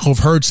right tackle. I've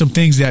heard some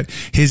things that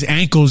his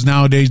ankles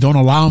nowadays don't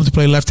allow him to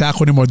play left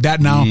tackle anymore.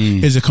 That now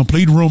is a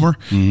complete rumor.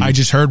 I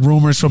just heard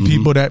rumors from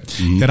people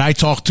that I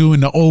talked to in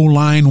the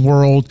O-line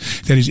world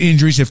that his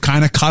injuries have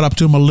kind of caught up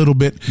to him a little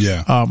bit.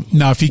 Yeah.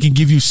 Now, if he can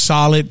give you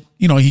solid,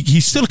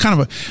 he's still kind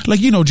of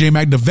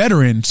J-Mac, the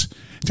veterans,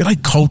 they're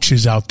like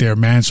coaches out there,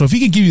 man. So if he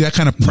can give you that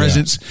kind of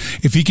presence,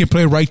 if he can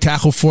play right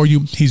tackle for you,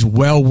 he's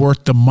well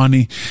worth the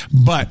money.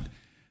 But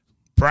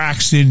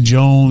Braxton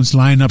Jones,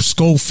 line up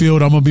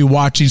Schofield, I'm going to be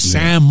watching.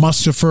 Sam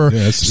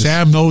Mustipher.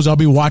 Sam knows I'll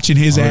be watching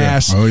his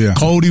ass. Oh, yeah.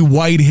 Cody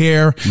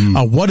Whitehair.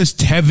 What does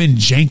Tevin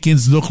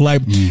Jenkins look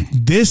like?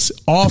 This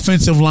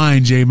offensive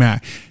line,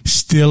 J-Mac,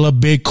 still a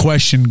big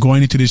question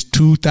going into this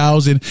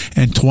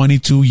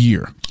 2022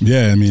 year.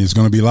 Yeah, I mean, it's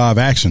going to be live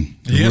action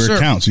where it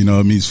counts. And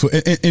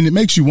it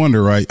makes you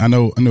wonder, right? I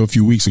know a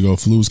few weeks ago,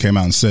 Flus came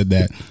out and said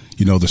that,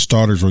 the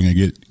starters were going to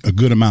get a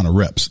good amount of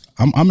reps.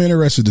 I'm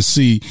interested to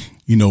see,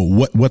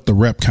 what the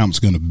rep count's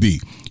going to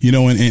be,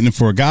 and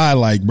for a guy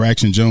like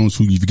Braxton Jones,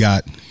 who you've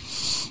got,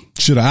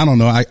 I don't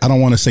know. I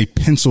don't want to say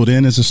penciled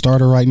in as a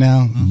starter right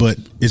now, but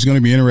it's going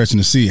to be interesting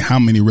to see how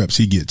many reps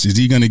he gets. Is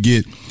he going to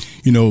get,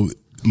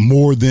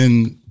 more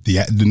than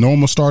the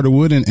normal starter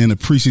would in a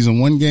preseason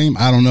one game?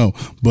 I don't know,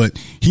 but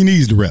he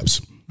needs the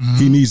reps.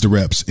 He needs the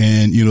reps.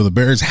 And, the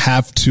Bears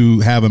have to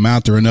have him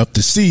out there enough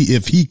to see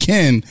if he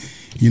can,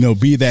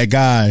 be that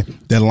guy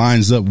that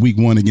lines up week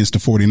 1 against the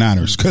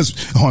 49ers.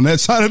 Because on that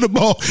side of the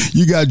ball,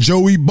 you got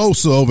Joey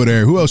Bosa over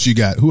there. Who else you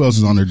got? Who else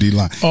is on their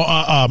D-line?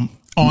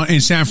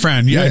 In San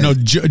Fran. Yeah, I know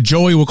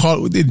Joey will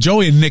call it.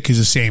 Joey and Nick is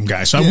the same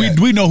guy. So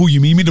we know who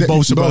you mean. You mean the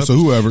Bosa. Bosa,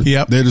 whoever.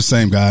 Yep. They're the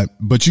same guy.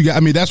 But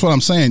that's what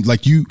I'm saying.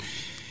 Like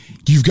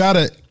he's got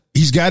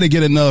to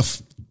get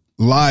enough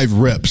live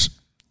reps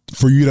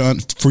for you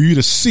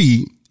to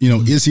see,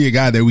 is he a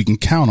guy that we can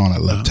count on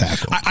at left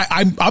tackle?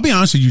 I'll be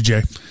honest with you,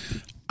 Jay.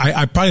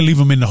 I probably leave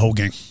him in the whole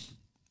game.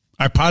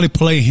 I probably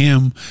play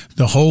him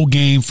the whole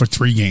game for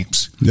 3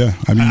 games. Yeah.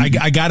 I mean,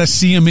 I got to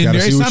see him in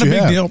there. It's not a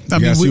big deal. I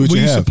mean, we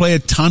used to play a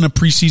ton of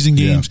preseason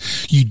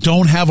games. Yeah. You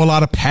don't have a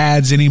lot of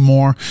pads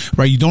anymore,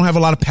 right? You don't have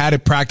a lot of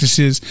padded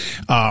practices.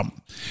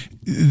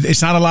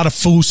 It's not a lot of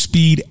full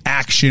speed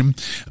action.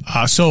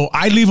 So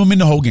I leave him in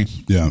the whole game.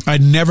 Yeah. I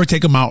never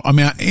take him out. I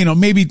mean,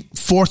 maybe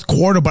fourth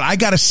quarter, but I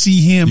got to see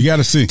him. You got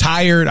to see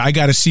tired. I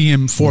got to see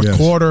him fourth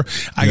quarter.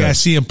 I got to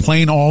see him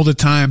playing all the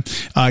time.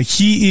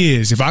 He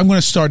is, if I'm going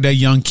to start that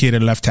young kid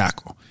at left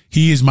tackle,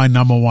 he is my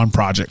number one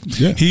project.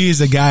 Yeah. He is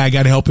the guy I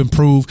got to help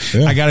improve.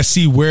 Yeah. I got to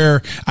see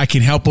where I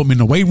can help him in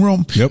the weight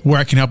room, where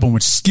I can help him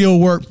with skill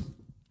work.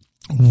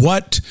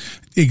 What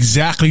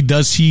exactly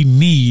does he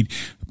need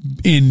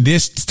in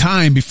this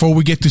time before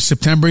we get to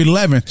September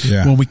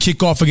 11th, when we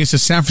kick off against the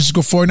San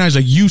Francisco 49ers,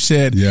 like you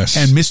said,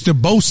 and Mr.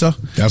 Bosa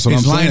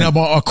is lining up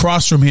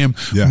across from him.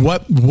 Yeah.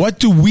 What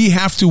do we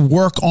have to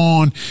work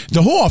on?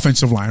 The whole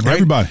offensive line,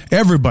 right?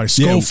 Everybody.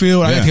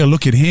 Schofield, I got to take a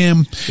look at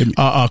him.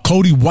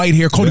 Cody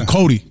Whitehair,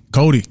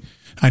 Cody.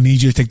 I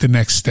need you to take the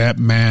next step,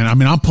 man. I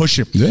mean, I'm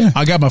pushing. Yeah.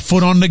 I got my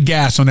foot on the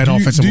gas on that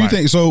offensive line. Do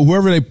you think, so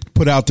whoever they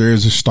put out there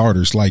as the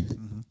starters, like,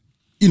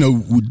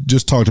 we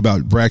just talked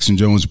about Braxton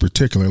Jones in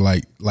particular,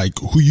 like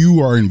who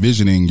you are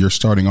envisioning your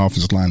starting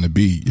offensive line to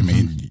be. I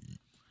mean,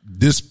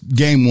 this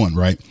game 1,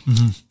 right?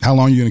 Mm-hmm. How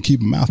long are you going to keep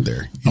him out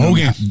there? Whole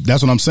game.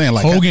 That's what I'm saying.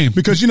 Like whole game.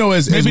 Because,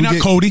 as maybe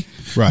not Cody,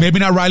 right? Maybe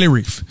not Riley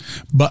Reef,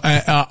 but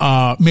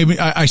maybe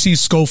I seen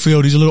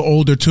Schofield. He's a little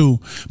older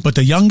too. But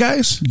the young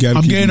guys,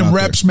 I'm getting them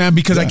reps, man,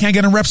 because I can't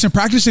get them reps in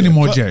practice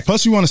anymore, Jay.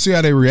 Plus, you want to see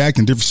how they react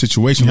in different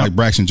situations, like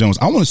Braxton Jones.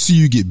 I want to see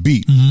you get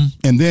beat,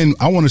 and then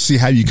I want to see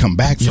how you come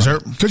back from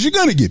it. Because you're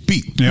going to get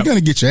beat. Yep. You're going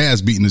to get your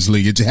ass beat in this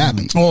league. It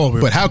happens.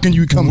 But how can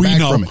you come back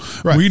from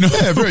it? Right. We know.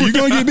 Yeah, you're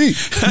going to get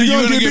beat. You're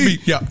going to get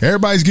beat. Yeah.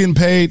 Everybody's getting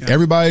paid.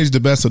 Everybody's the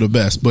best of the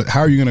best. But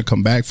how are you going to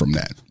come back from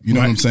that? You know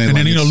what I'm saying?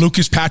 And then,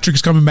 Lucas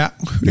Patrick's coming back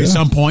at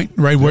some point,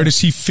 right? Where does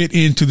he fit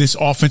into this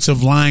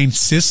offensive line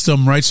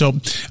system, right? So,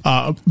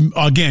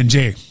 again,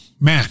 Jay,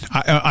 man,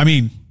 I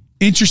mean,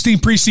 interesting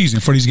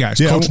preseason for these guys.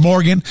 Yeah. Coach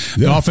Morgan,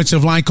 the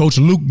offensive line coach,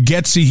 Luke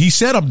Getsy, he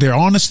said up there,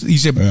 he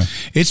said,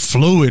 it's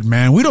fluid,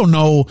 man. We don't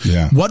know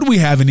what we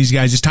have in these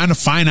guys. It's time to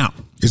find out.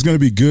 It's going to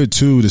be good,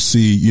 too, to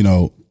see,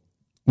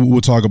 I'm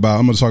going to talk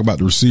about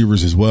the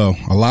receivers as well.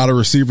 A lot of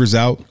receivers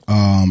out.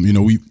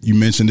 You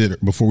mentioned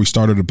it before we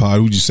started the pod.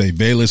 Who'd you say?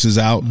 Valus is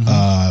out.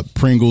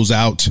 Pringle's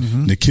out.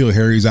 N'Keal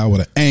Harry's out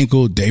with an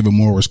ankle. David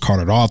Moore was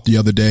carted off the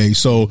other day.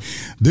 So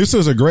this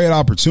is a great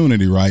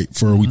opportunity, right?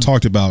 We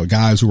talked about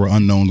guys who are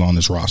unknowns on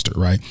this roster,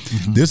 right?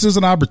 This is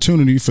an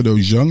opportunity for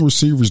those young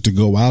receivers to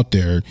go out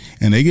there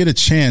and they get a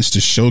chance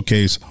to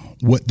showcase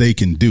what they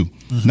can do,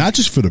 not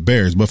just for the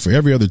Bears, but for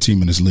every other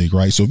team in this league,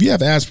 right? So if you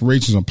have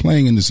aspirations on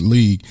playing in this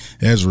league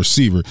as a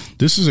receiver,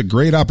 this is a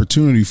great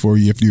opportunity for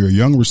you if you're a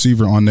young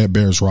receiver on that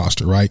Bears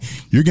roster, right?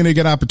 You're going to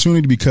get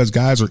opportunity because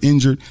guys are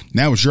injured.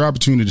 Now it's your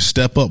opportunity to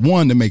step up,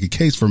 one, to make a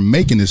case for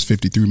making this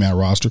 53-man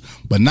roster,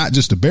 but not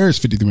just the Bears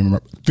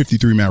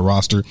 53-man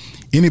roster,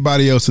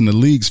 anybody else in the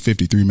league's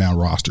 53-man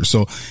roster.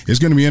 So it's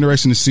going to be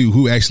interesting to see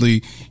who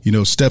actually,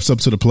 steps up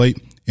to the plate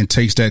and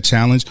takes that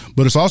challenge.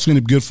 But it's also going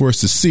to be good for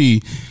us to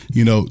see,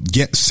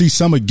 see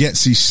some of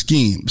Getsy's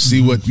scheme,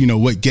 see what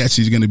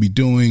Getsy's going to be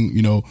doing,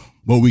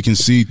 what we can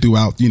see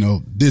throughout,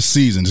 this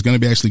season. It's going to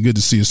be actually good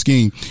to see a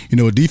scheme,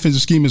 a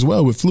defensive scheme as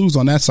well with Flus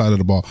on that side of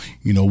the ball.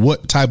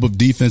 What type of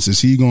defense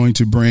is he going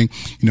to bring?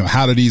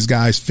 How do these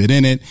guys fit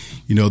in it?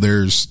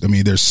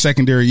 There's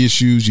secondary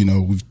issues.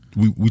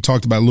 We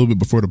talked about it a little bit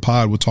before the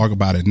pod. We'll talk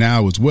about it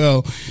now as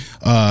well.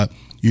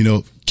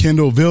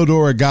 Kendall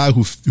Vildor, a guy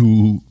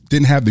who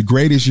didn't have the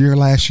greatest year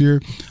last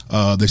year.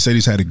 They said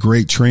he's had a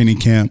great training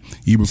camp.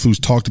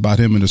 Eberflus talked about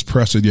him in his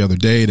presser the other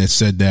day that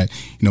said that,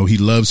 he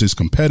loves his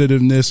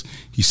competitiveness.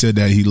 He said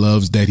that he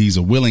loves that he's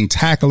a willing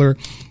tackler.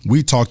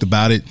 We talked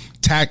about it.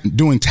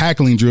 Doing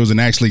tackling drills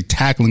and actually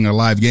tackling a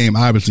live game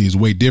obviously is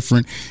way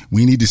different.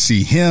 We need to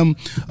see him.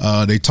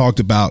 They talked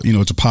about,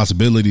 it's a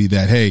possibility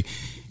that, hey,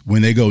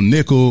 when they go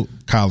nickel,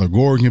 Kyler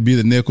Gordon can be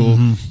the nickel.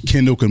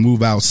 Kendall can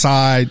move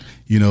outside.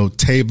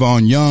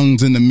 Tavon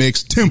Young's in the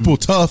mix. Temple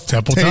Tough.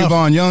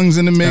 Tavon Young's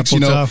in the mix.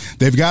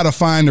 They've got to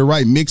find the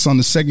right mix on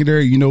the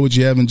secondary. You know what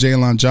you have in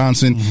Jalen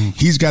Johnson.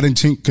 He's got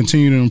to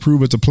continue to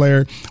improve as a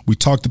player. We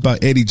talked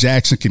about Eddie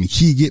Jackson. Can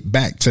he get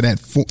back to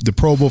the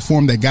Pro Bowl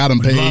form that got him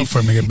paid? Love for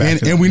him to get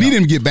back and we need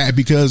him to get back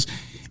because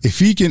if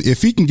he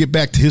can get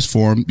back to his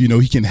form,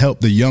 he can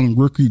help the young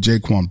rookie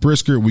Jaquan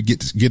Brisker. We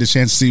get a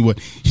chance to see what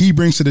he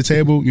brings to the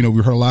table. We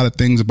heard a lot of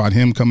things about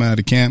him coming out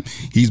of camp.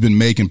 He's been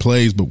making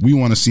plays, but we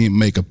want to see him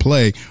make a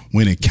play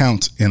when it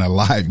counts in a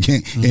live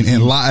game, in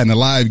a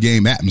live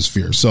game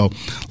atmosphere. So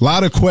a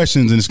lot of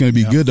questions, and it's going to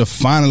be good to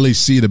finally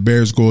see the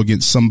Bears go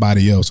against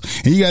somebody else.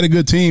 And you got a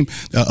good team,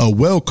 a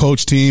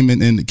well-coached team,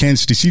 and the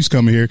Kansas City Chiefs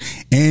coming here.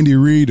 Andy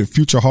Reid, a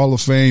future Hall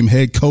of Fame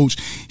head coach,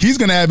 he's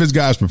going to have his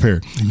guys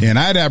prepared. And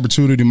I had the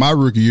opportunity my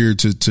rookie year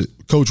to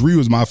Coach Reid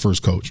was my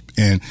first coach,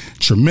 and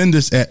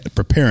tremendous at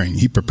preparing.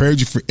 He prepared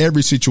you for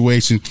every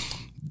situation.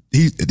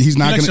 He's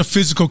not likes a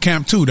physical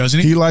camp too, doesn't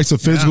he? He likes a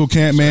physical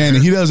camp, man,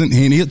 and he doesn't.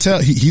 And he'll tell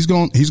he's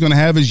going to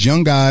have his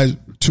young guys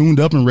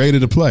tuned up and ready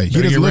to play.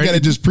 He doesn't look at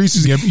it just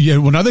preseason. Yeah,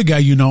 one other guy,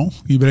 you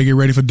better get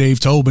ready for Dave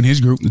Tobe and his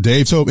group.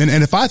 Dave Tobe,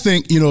 and if I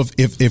think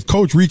if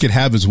Coach Reid could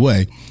have his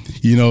way,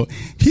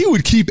 he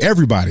would keep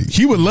everybody.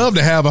 He would love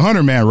to have a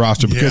 100-man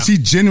roster because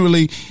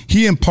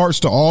he imparts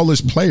to all his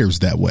players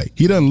that way.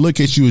 He doesn't look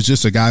at you as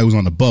just a guy who's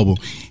on the bubble.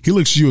 He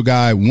looks at you a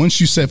guy, once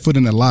you set foot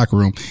in the locker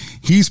room,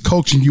 he's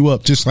coaching you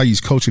up just like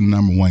he's coaching the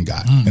number one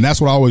guy. And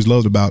that's what I always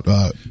loved about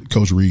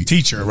Coach Reid.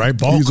 Teacher, right?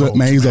 Ball he's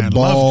coach. He's a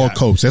ball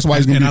coach. That's why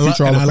he's going to be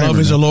future Hall of Famer. I love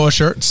his Allure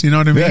shirts. You know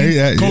what I mean?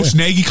 Yeah, Coach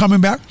Nagy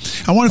coming back.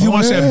 I wonder if he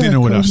wants to have dinner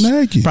with us.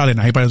 Nagy. Probably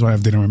not. He probably doesn't want to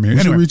have dinner with me.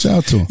 Anyway, reach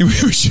out to him.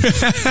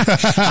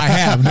 I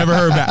have. Never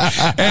heard back.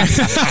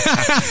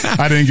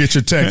 I didn't get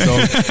your text,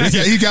 though.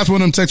 He got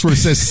one of them texts where it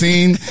says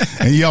 "seen,"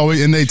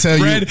 and they tell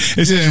red. you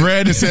It says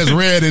red. It says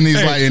red, and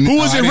he's like, "Who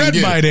was it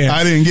read by then?"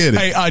 I didn't get it.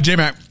 Hey,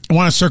 J-Mac, I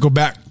want to circle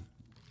back.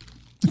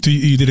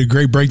 You did a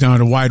great breakdown of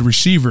the wide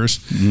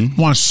receivers. I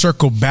want to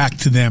circle back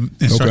to them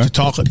and start to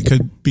talk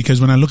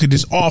because when I look at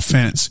this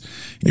offense,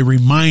 it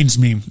reminds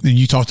me, and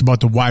you talked about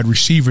the wide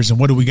receivers and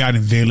what do we got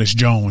in Velus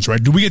Jones,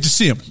 right? Do we get to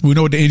see him? We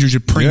know what the injuries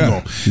of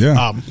Pringle.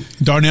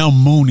 Darnell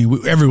Mooney.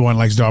 Everyone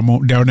likes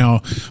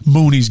Darnell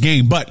Mooney's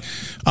game, but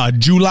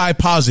July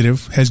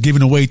positive has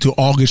given away to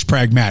August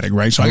pragmatic,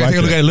 right? So I got to take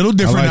a look at it a little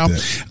different now.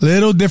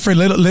 Little different,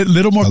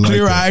 little more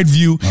clear-eyed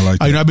view.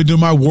 I've been doing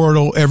my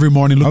Wordle every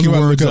morning, looking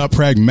words up.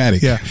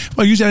 Pragmatic. Yeah.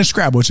 Well, use that in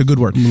Scrabble. It's a good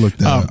word. Look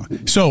that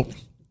up. So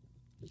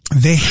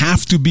they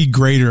have to be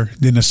greater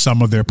than the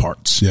sum of their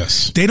parts.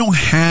 Yes. They don't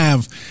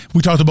have,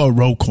 we talked about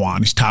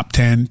Roquan. He's top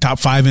 10, top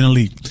 5 in the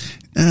league.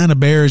 And the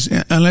Bears,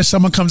 unless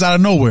someone comes out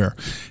of nowhere,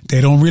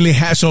 they don't really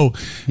have. So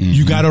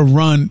you got to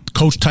run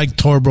Coach Tyke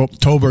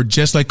Tober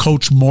just like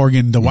Coach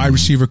Morgan, the wide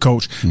receiver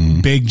coach.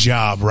 Big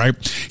job, right?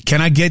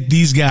 Can I get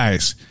these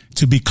guys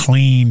to be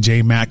clean,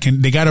 J-Mac?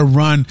 And they got to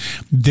run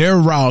their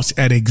routes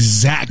at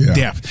exact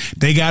depth.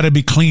 They got to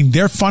be clean.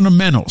 Their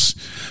fundamentals,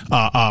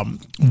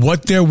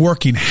 what they're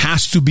working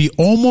has to be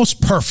almost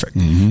perfect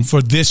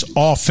for this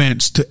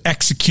offense to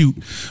execute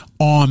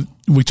on.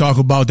 We talk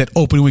about that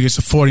opening week against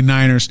the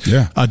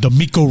 49ers.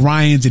 D'Amico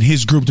Ryans and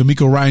his group.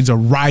 D'Amico Ryans a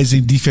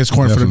rising defense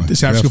corner for the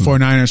San Francisco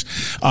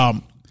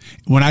 49ers.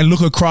 When I look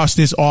across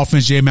this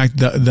offense, J-Mac,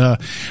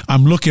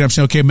 I'm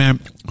saying, okay, man,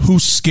 who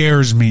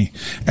scares me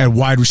at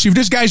wide receiver?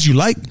 There's guys you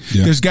like.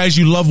 There's guys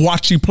you love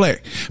watching play.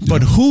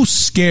 But who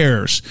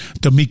scares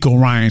D'Amico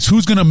Ryans?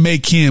 Who's going to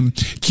make him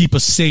keep a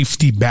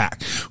safety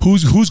back?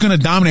 Who's going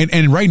to dominate?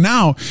 And right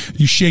now,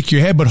 you shake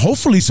your head, but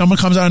hopefully someone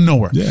comes out of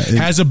nowhere,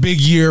 has a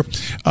big year,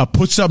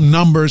 puts up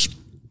numbers,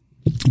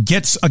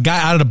 gets a guy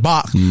out of the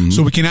box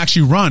so we can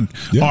actually run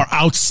our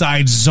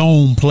outside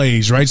zone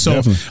plays, right?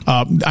 So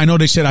I know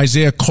they said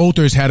Isaiah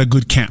Coulter has had a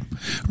good camp,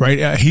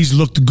 right? He's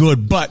looked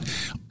good, but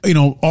you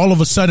know, all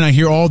of a sudden I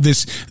hear all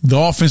this, the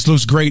offense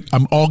looks great.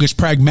 I'm August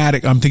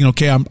pragmatic. I'm thinking,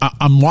 okay,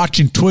 I'm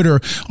watching Twitter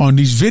on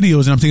these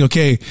videos and I'm thinking,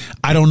 okay,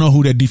 I don't know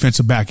who that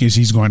defensive back is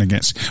he's going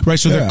against, right?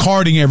 So they're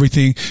carding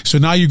everything. So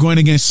now you're going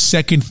against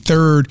second,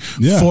 third,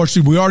 fourth.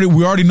 We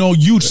already know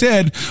you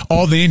said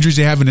all the injuries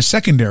they have in the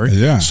secondary.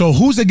 Yeah. So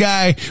who's the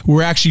guy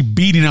we're actually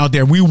beating out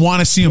there? We want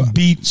to see him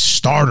beat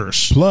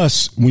starters.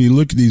 Plus, when you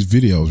look at these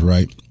videos,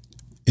 right,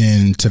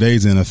 in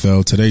today's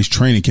NFL, today's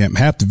training camp,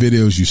 half the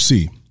videos you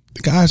see,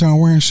 the guys aren't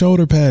wearing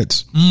shoulder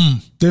pads.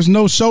 There's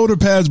no shoulder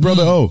pads,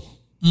 brother.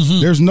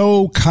 There's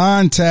no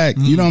contact.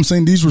 You know what I'm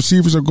saying? These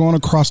receivers are going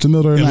across the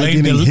middle. They're not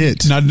getting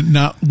hit.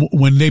 Now,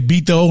 when they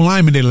beat the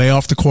O-lineman, they lay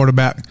off the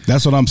quarterback.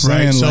 That's what I'm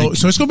saying. Right?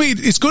 So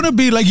it's gonna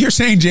be like you're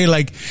saying, Jay.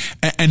 Like,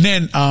 and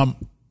then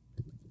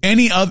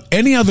any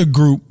other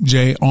group,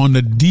 Jay, on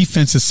the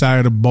defensive side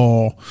of the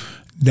ball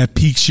that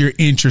piques your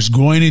interest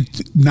going in.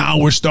 Now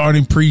we're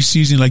starting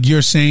preseason, like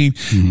you're saying.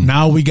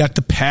 Now we got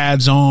the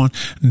pads on.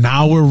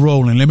 Now we're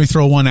rolling. Let me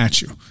throw one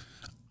at you.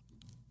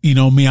 You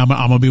know me, I'm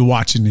gonna be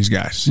watching these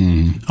guys.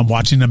 I'm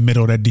watching the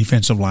middle of that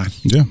defensive line.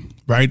 Yeah.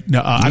 Right.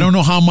 Now, I don't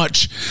know how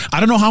much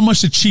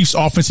the Chiefs'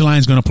 offensive line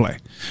is going to play,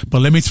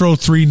 but let me throw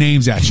three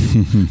names at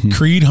you: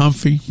 Creed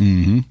Humphrey,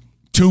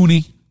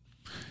 Tooney,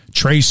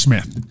 Trey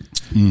Smith.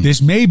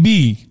 This may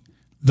be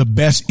the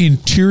best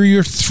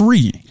interior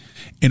three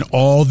in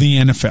all the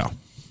NFL,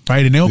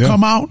 right? And they'll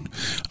come out.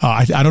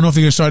 I don't know if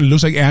they're going to start. It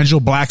looks like Angelo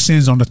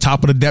Blackson's on the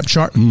top of the depth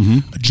chart.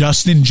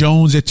 Justin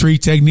Jones at 3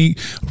 technique.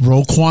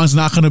 Roquan's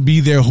not going to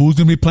be there. Who's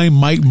going to be playing?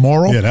 Mike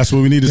Morrow. Yeah, that's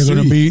what we need to see.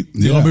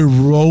 They're going to be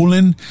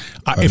rolling.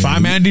 If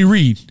I'm Andy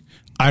Reid,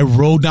 I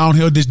roll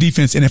downhill this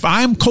defense. And if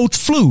I'm Coach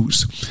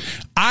Flus,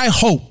 I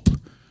hope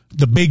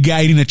the big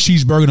guy eating a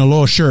cheeseburger and a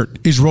lower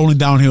shirt is rolling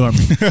downhill at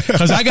me.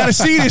 Because I got to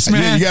see this,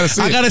 man. You gotta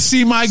see I got to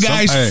see my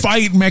guys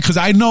fight, man. Because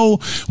I know,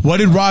 what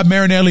did Rob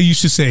Marinelli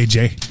used to say,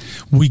 Jay?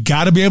 We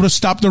got to be able to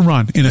stop the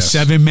run in a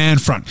 7-man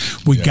front.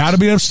 We got to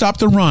be able to stop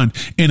the run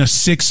in a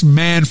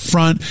 6-man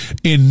front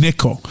in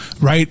nickel,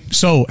 right?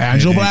 So,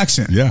 Angelo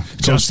Blackson,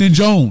 Justin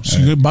Jones.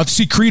 You're about to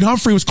see Creed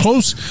Humphrey was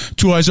close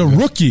to as a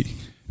rookie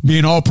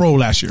being all-pro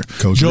last year.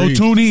 Coach Joe Reed.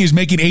 Tooney is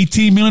making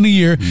 $18 million a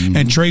year,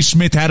 and Trey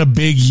Smith had a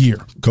big year.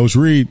 Coach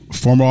Reed,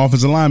 former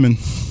offensive lineman.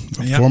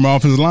 Former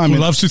offensive lineman.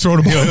 Who loves to throw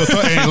the ball.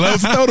 He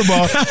loves to throw the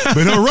ball,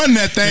 but he'll run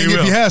that thing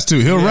if he has to.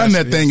 He'll run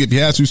that thing if he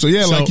has to. So,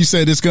 like you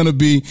said, it's going to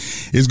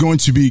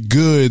be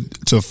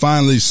good to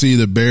finally see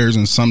the Bears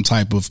in some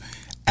type of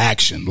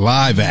action,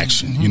 live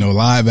action,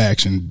 live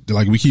action.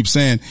 Like we keep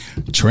saying,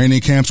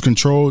 training camp's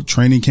controlled,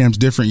 training camp's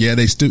different. Yeah,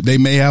 they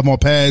may have more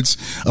pads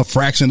a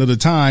fraction of the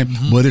time,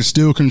 but it's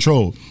still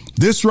controlled.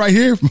 This right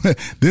here,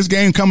 this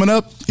game coming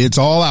up, it's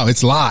all out.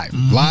 It's live.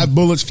 Live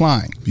bullets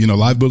flying.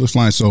 Live bullets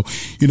flying. So,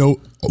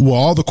 will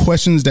all the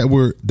questions that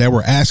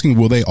we're asking,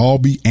 will they all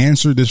be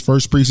answered this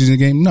first preseason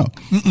game? No.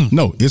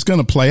 No, it's going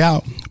to play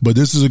out, but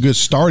this is a good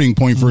starting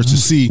point for us to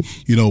see,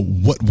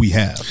 what we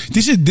have.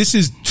 This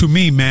is to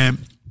me, man,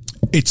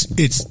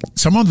 it's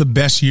some of the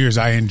best years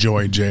I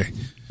enjoyed, Jay,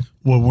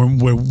 where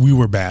we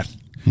were bad.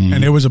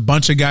 And there was a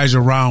bunch of guys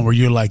around where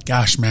you're like,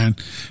 gosh, man,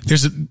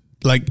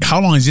 how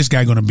long is this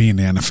guy going to be in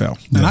the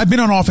NFL? And I've been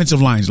on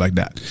offensive lines like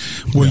that,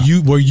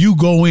 where you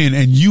go in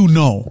and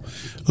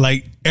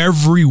like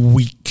every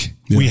week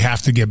we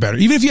have to get better.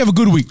 Even if you have a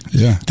good week,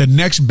 the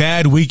next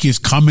bad week is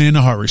coming in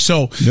a hurry.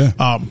 So,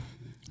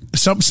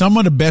 some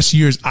of the best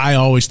years I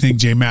always think,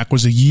 J-Mac,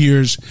 was the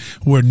years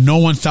where no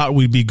one thought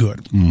we'd be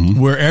good,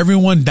 where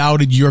everyone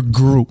doubted your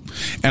group,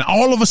 and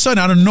all of a sudden,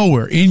 out of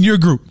nowhere, in your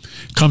group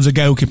comes a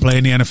guy who can play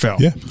in the NFL.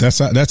 Yeah,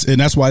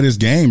 that's why this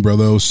game,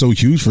 brother, was so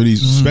huge for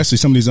these, especially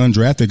some of these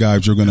undrafted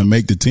guys who are going to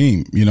make the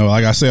team.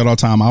 Like I say all the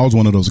time, I was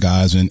one of those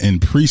guys, and in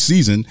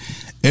preseason,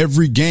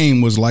 every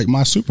game was like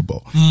my Super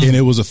Bowl. And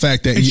it was a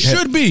fact that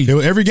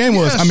every game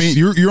was. I mean,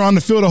 you're on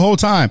the field the whole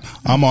time.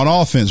 I'm on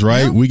offense,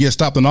 right? We get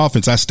stopped on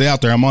offense. I stay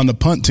out there. I'm on the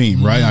punt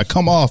team, right? I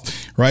come off,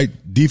 right?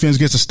 Defense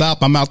gets a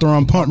stop. I'm out there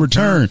on punt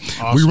return.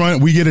 Awesome.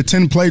 We get a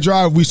 10-play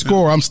drive. We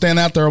score. I'm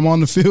standing out there. I'm on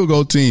the field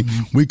goal team.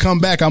 We come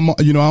back. I'm on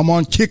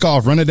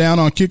kickoff, run it down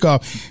on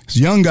kickoff. It's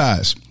young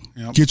guys.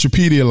 Get your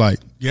Pedialyte.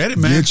 Get it,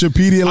 man. Get your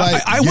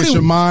Pedialyte. Get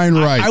your mind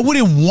right. I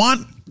wouldn't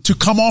want to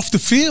come off the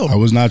field. I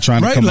was not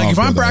trying to come off. Like if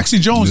I'm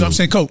Braxton Jones, I'm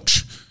saying,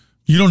 Coach,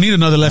 you don't need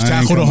another left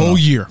tackle the whole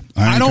year.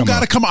 I don't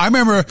got to come. I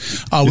remember.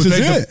 This is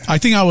it. I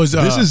think I was.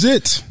 This is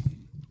it.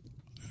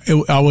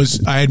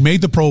 I had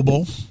made the Pro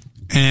Bowl,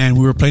 and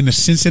we were playing the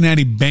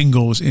Cincinnati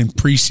Bengals in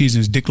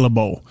preseason's Dick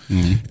LeBeau,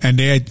 and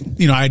they had,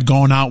 I had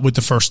gone out with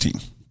the first team.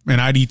 and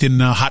I'd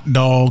eaten a hot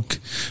dog,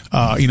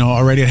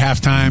 already at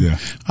halftime. Yeah.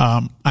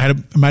 I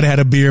might have had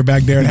a beer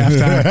back there at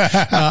halftime.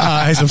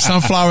 I had some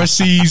sunflower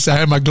seeds. I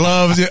had my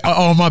gloves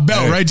on my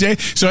belt, right, Jay?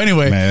 So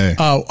anyway,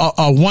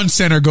 one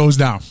center goes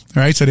down,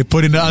 right? So they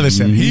put in the other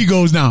center. He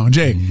goes down,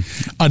 Jay.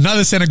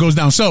 Another center goes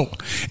down. So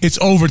it's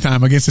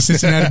overtime against the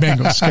Cincinnati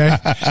Bengals, okay?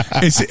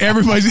 It's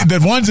everybody. The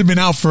ones have been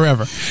out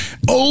forever.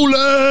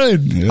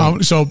 Olin! Yeah.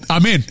 So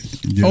I'm in.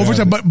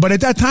 Overtime. But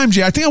at that time,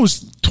 Jay, I think I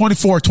was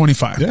 24 or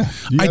 25. Yeah.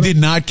 I did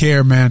not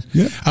care, man.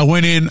 Yeah. I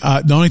went in.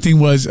 The only thing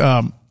was,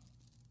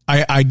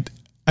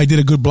 I did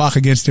a good block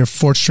against their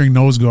fourth string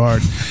nose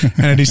guard,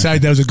 and I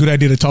decided that was a good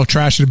idea to talk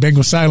trash to the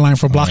Bengals sideline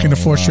for blocking the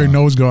fourth string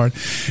nose guard.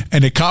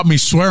 And they caught me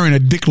swearing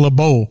at Dick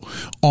LeBeau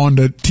on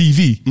the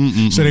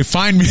TV. So they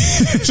fined me.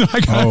 So I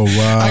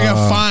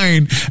got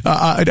fined.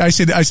 I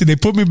said they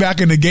put me back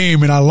in the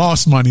game and I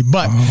lost money,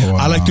 but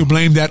I like to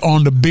blame that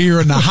on the beer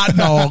and the hot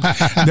dog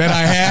that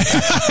I had.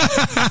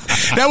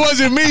 That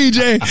wasn't me,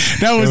 Jay.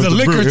 That was the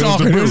liquor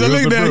talking. It was the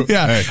liquor.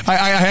 Yeah.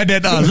 I had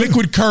that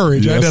liquid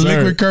courage. I had that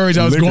liquid courage.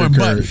 I was going,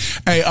 but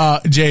hey,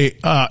 Jay,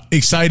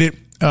 excited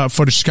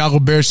for the Chicago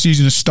Bears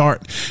season to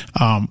start.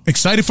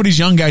 Excited for these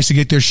young guys to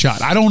get their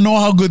shot. I don't know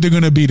how good they're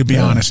going to be to be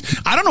honest.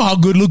 I don't know how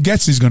good Luke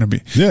Getz is going to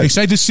be. Yeah.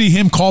 Excited to see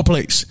him call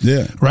plays.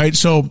 Yeah. Right?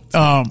 So,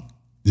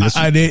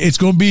 it's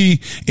going to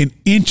be an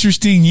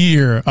interesting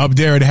year up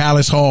there at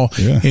Hallis Hall.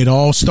 Yeah. It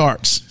all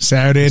starts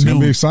Saturday at noon. It's going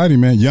to be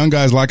exciting, man. Young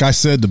guys, like I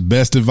said, the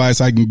best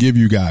advice I can give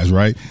you guys,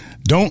 right?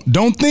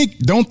 Don't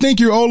think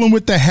you're Olin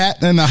with the hat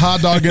and the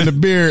hot dog and the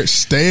beer.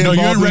 Stay involved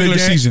you're in regular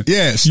season.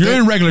 Yeah, you're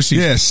in regular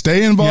season. Yeah,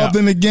 stay involved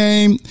in the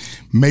game.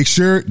 Make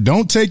sure,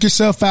 don't take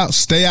yourself out.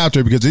 Stay out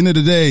there, because at the end of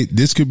the day,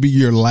 this could be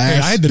your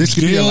last. This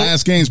could be your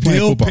last games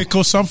playing football.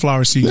 Pickle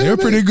sunflower seeds. They're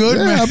pretty good,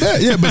 man. I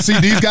bet. Yeah, but see,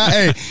 these guys.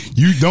 Hey,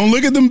 you don't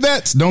look at them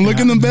vets. Don't look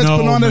at them vets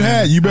put on that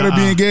hat. You better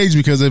be engaged,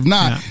 because if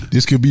not,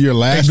 this could be your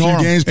last few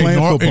games playing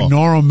football.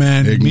 Ignore them,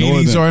 man.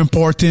 Meetings are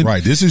important.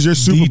 Right. This is your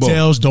Super Bowl.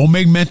 Details. Don't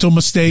make mental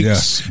mistakes.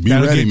 Yes. Be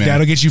ready, man.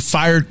 That'll get you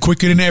fired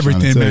quicker than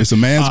everything, man. It's a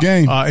man's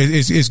game.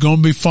 It's going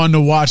to be fun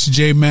to watch,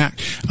 J Mac.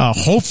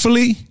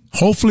 Hopefully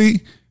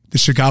the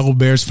Chicago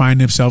Bears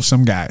find themselves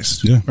some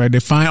guys. Yeah. Right. They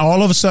find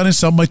all of a sudden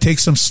somebody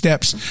takes some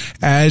steps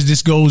as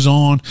this goes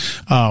on.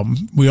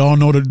 We all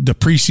know that the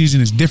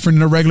preseason is different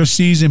than the regular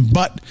season,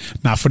 but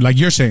not for, like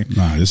you're saying,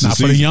 this not is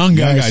for the young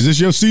guys. This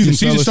is your season. The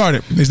season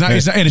started.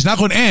 It's not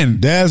going to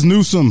end. Daz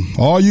Newsome,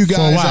 all you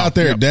guys out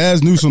there,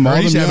 Daz Newsome, all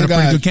them young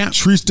guys.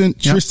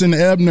 Tristan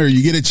Ebner,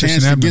 you get a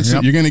chance to get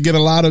some. You're going to get a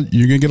lot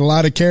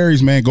of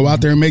carries, man. Go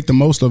out there and make the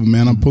most of it,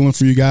 man. I'm pulling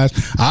for you guys.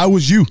 I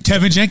was you.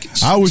 Tevin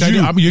Jenkins. I was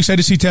you. Are you excited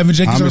to see Tevin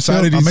Jenkins? I'm excited.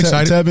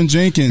 Tevin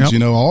Jenkins,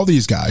 all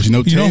these guys.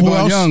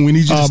 Tavon Young, we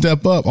need you to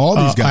step up. All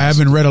these guys. I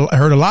haven't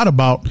heard a lot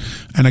about,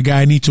 and a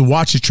guy I need to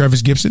watch is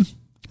Travis Gibson.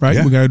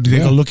 Right, we got to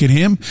take a look at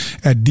him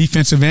at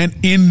defensive end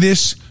in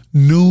this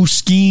new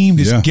scheme.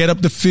 Just get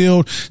up the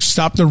field,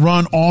 stop the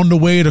run on the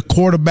way to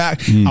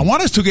quarterback. I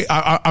want us to get.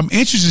 I'm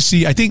interested to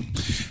see. I think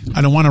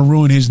I don't want to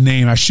ruin his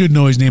name. I should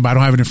know his name, but I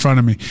don't have it in front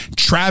of me.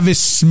 Travis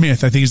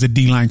Smith, I think, is the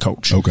D-line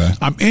coach. Okay.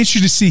 I'm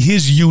interested to see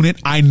his unit.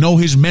 I know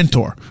his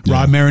mentor,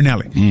 Rod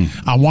Marinelli.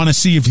 I want to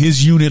see if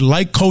his unit,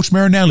 like Coach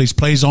Marinelli's,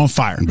 plays on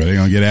fire. But they're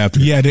gonna get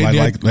after it. Yeah,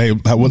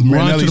 what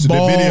Marinelli used to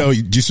the video.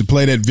 He used to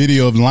play that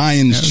video of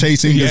lions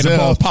chasing gazelles. The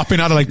ball popping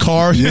out of like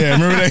cars. Yeah,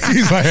 remember that?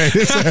 He's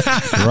like,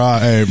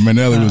 Rod,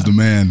 Marinelli was the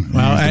man.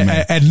 Well,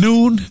 at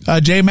noon,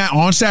 J-Mac,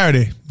 on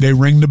Saturday, they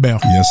ring the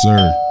bell. Yes,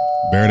 sir.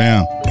 Bear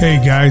down.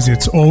 Hey, guys,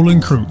 it's Olin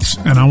Kreutz,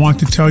 and I want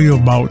to tell you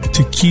about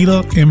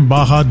Tequila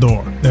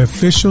Embajador, the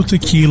official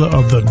tequila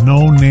of the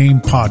No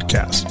Name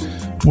podcast.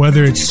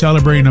 Whether it's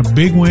celebrating a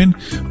big win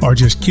or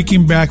just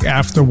kicking back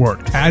after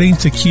work, adding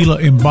Tequila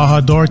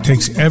Embajador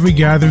takes every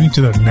gathering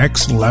to the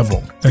next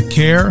level. The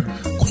care,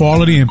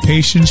 quality, and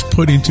patience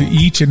put into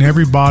each and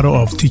every bottle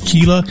of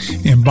Tequila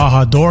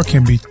Embajador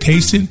can be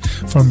tasted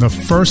from the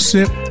first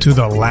sip to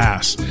the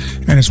last.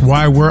 And it's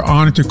why we're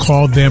honored to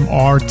call them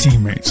our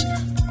teammates.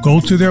 Go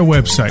to their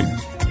website,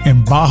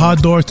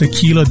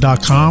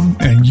 embajadortequila.com,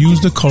 and use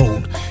the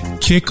code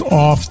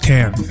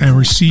KICKOFF10 and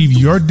receive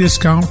your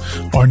discount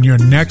on your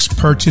next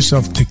purchase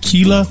of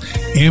Tequila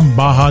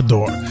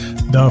Embajador,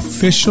 the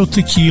official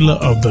tequila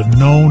of the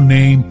No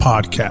Name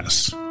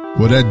podcast.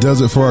 Well, that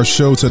does it for our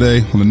show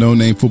today on the No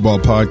Name Football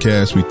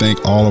Podcast. We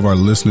thank all of our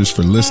listeners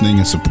for listening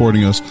and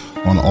supporting us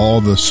on all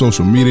the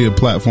social media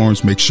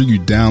platforms. Make sure you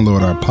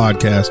download our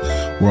podcast.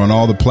 We're on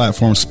all the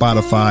platforms,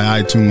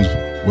 Spotify, iTunes,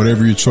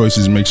 whatever your choice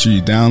is. Make sure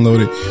you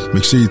download it.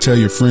 Make sure you tell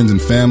your friends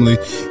and family.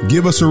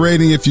 Give us a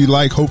rating if you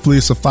like. Hopefully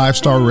it's a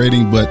 5-star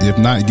rating, but if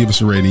not, give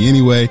us a rating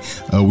anyway.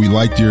 We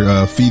like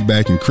your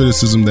feedback and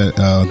criticism, that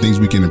things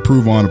we can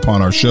improve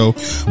upon our show.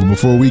 But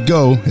before we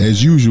go,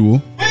 as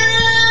usual,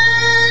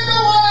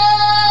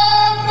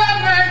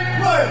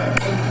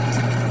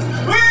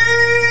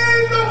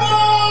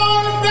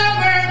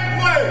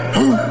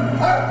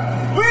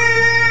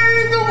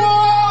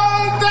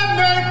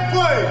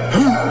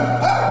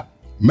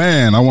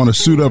 Man, I want to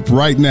suit up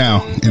right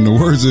now. In the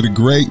words of the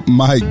great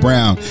Mike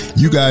Brown,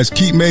 you guys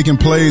keep making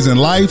plays in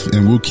life,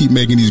 and we'll keep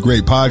making these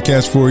great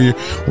podcasts for you.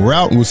 We're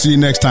out, and we'll see you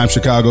next time,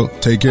 Chicago.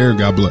 Take care.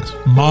 God bless.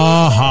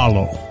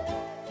 Mahalo.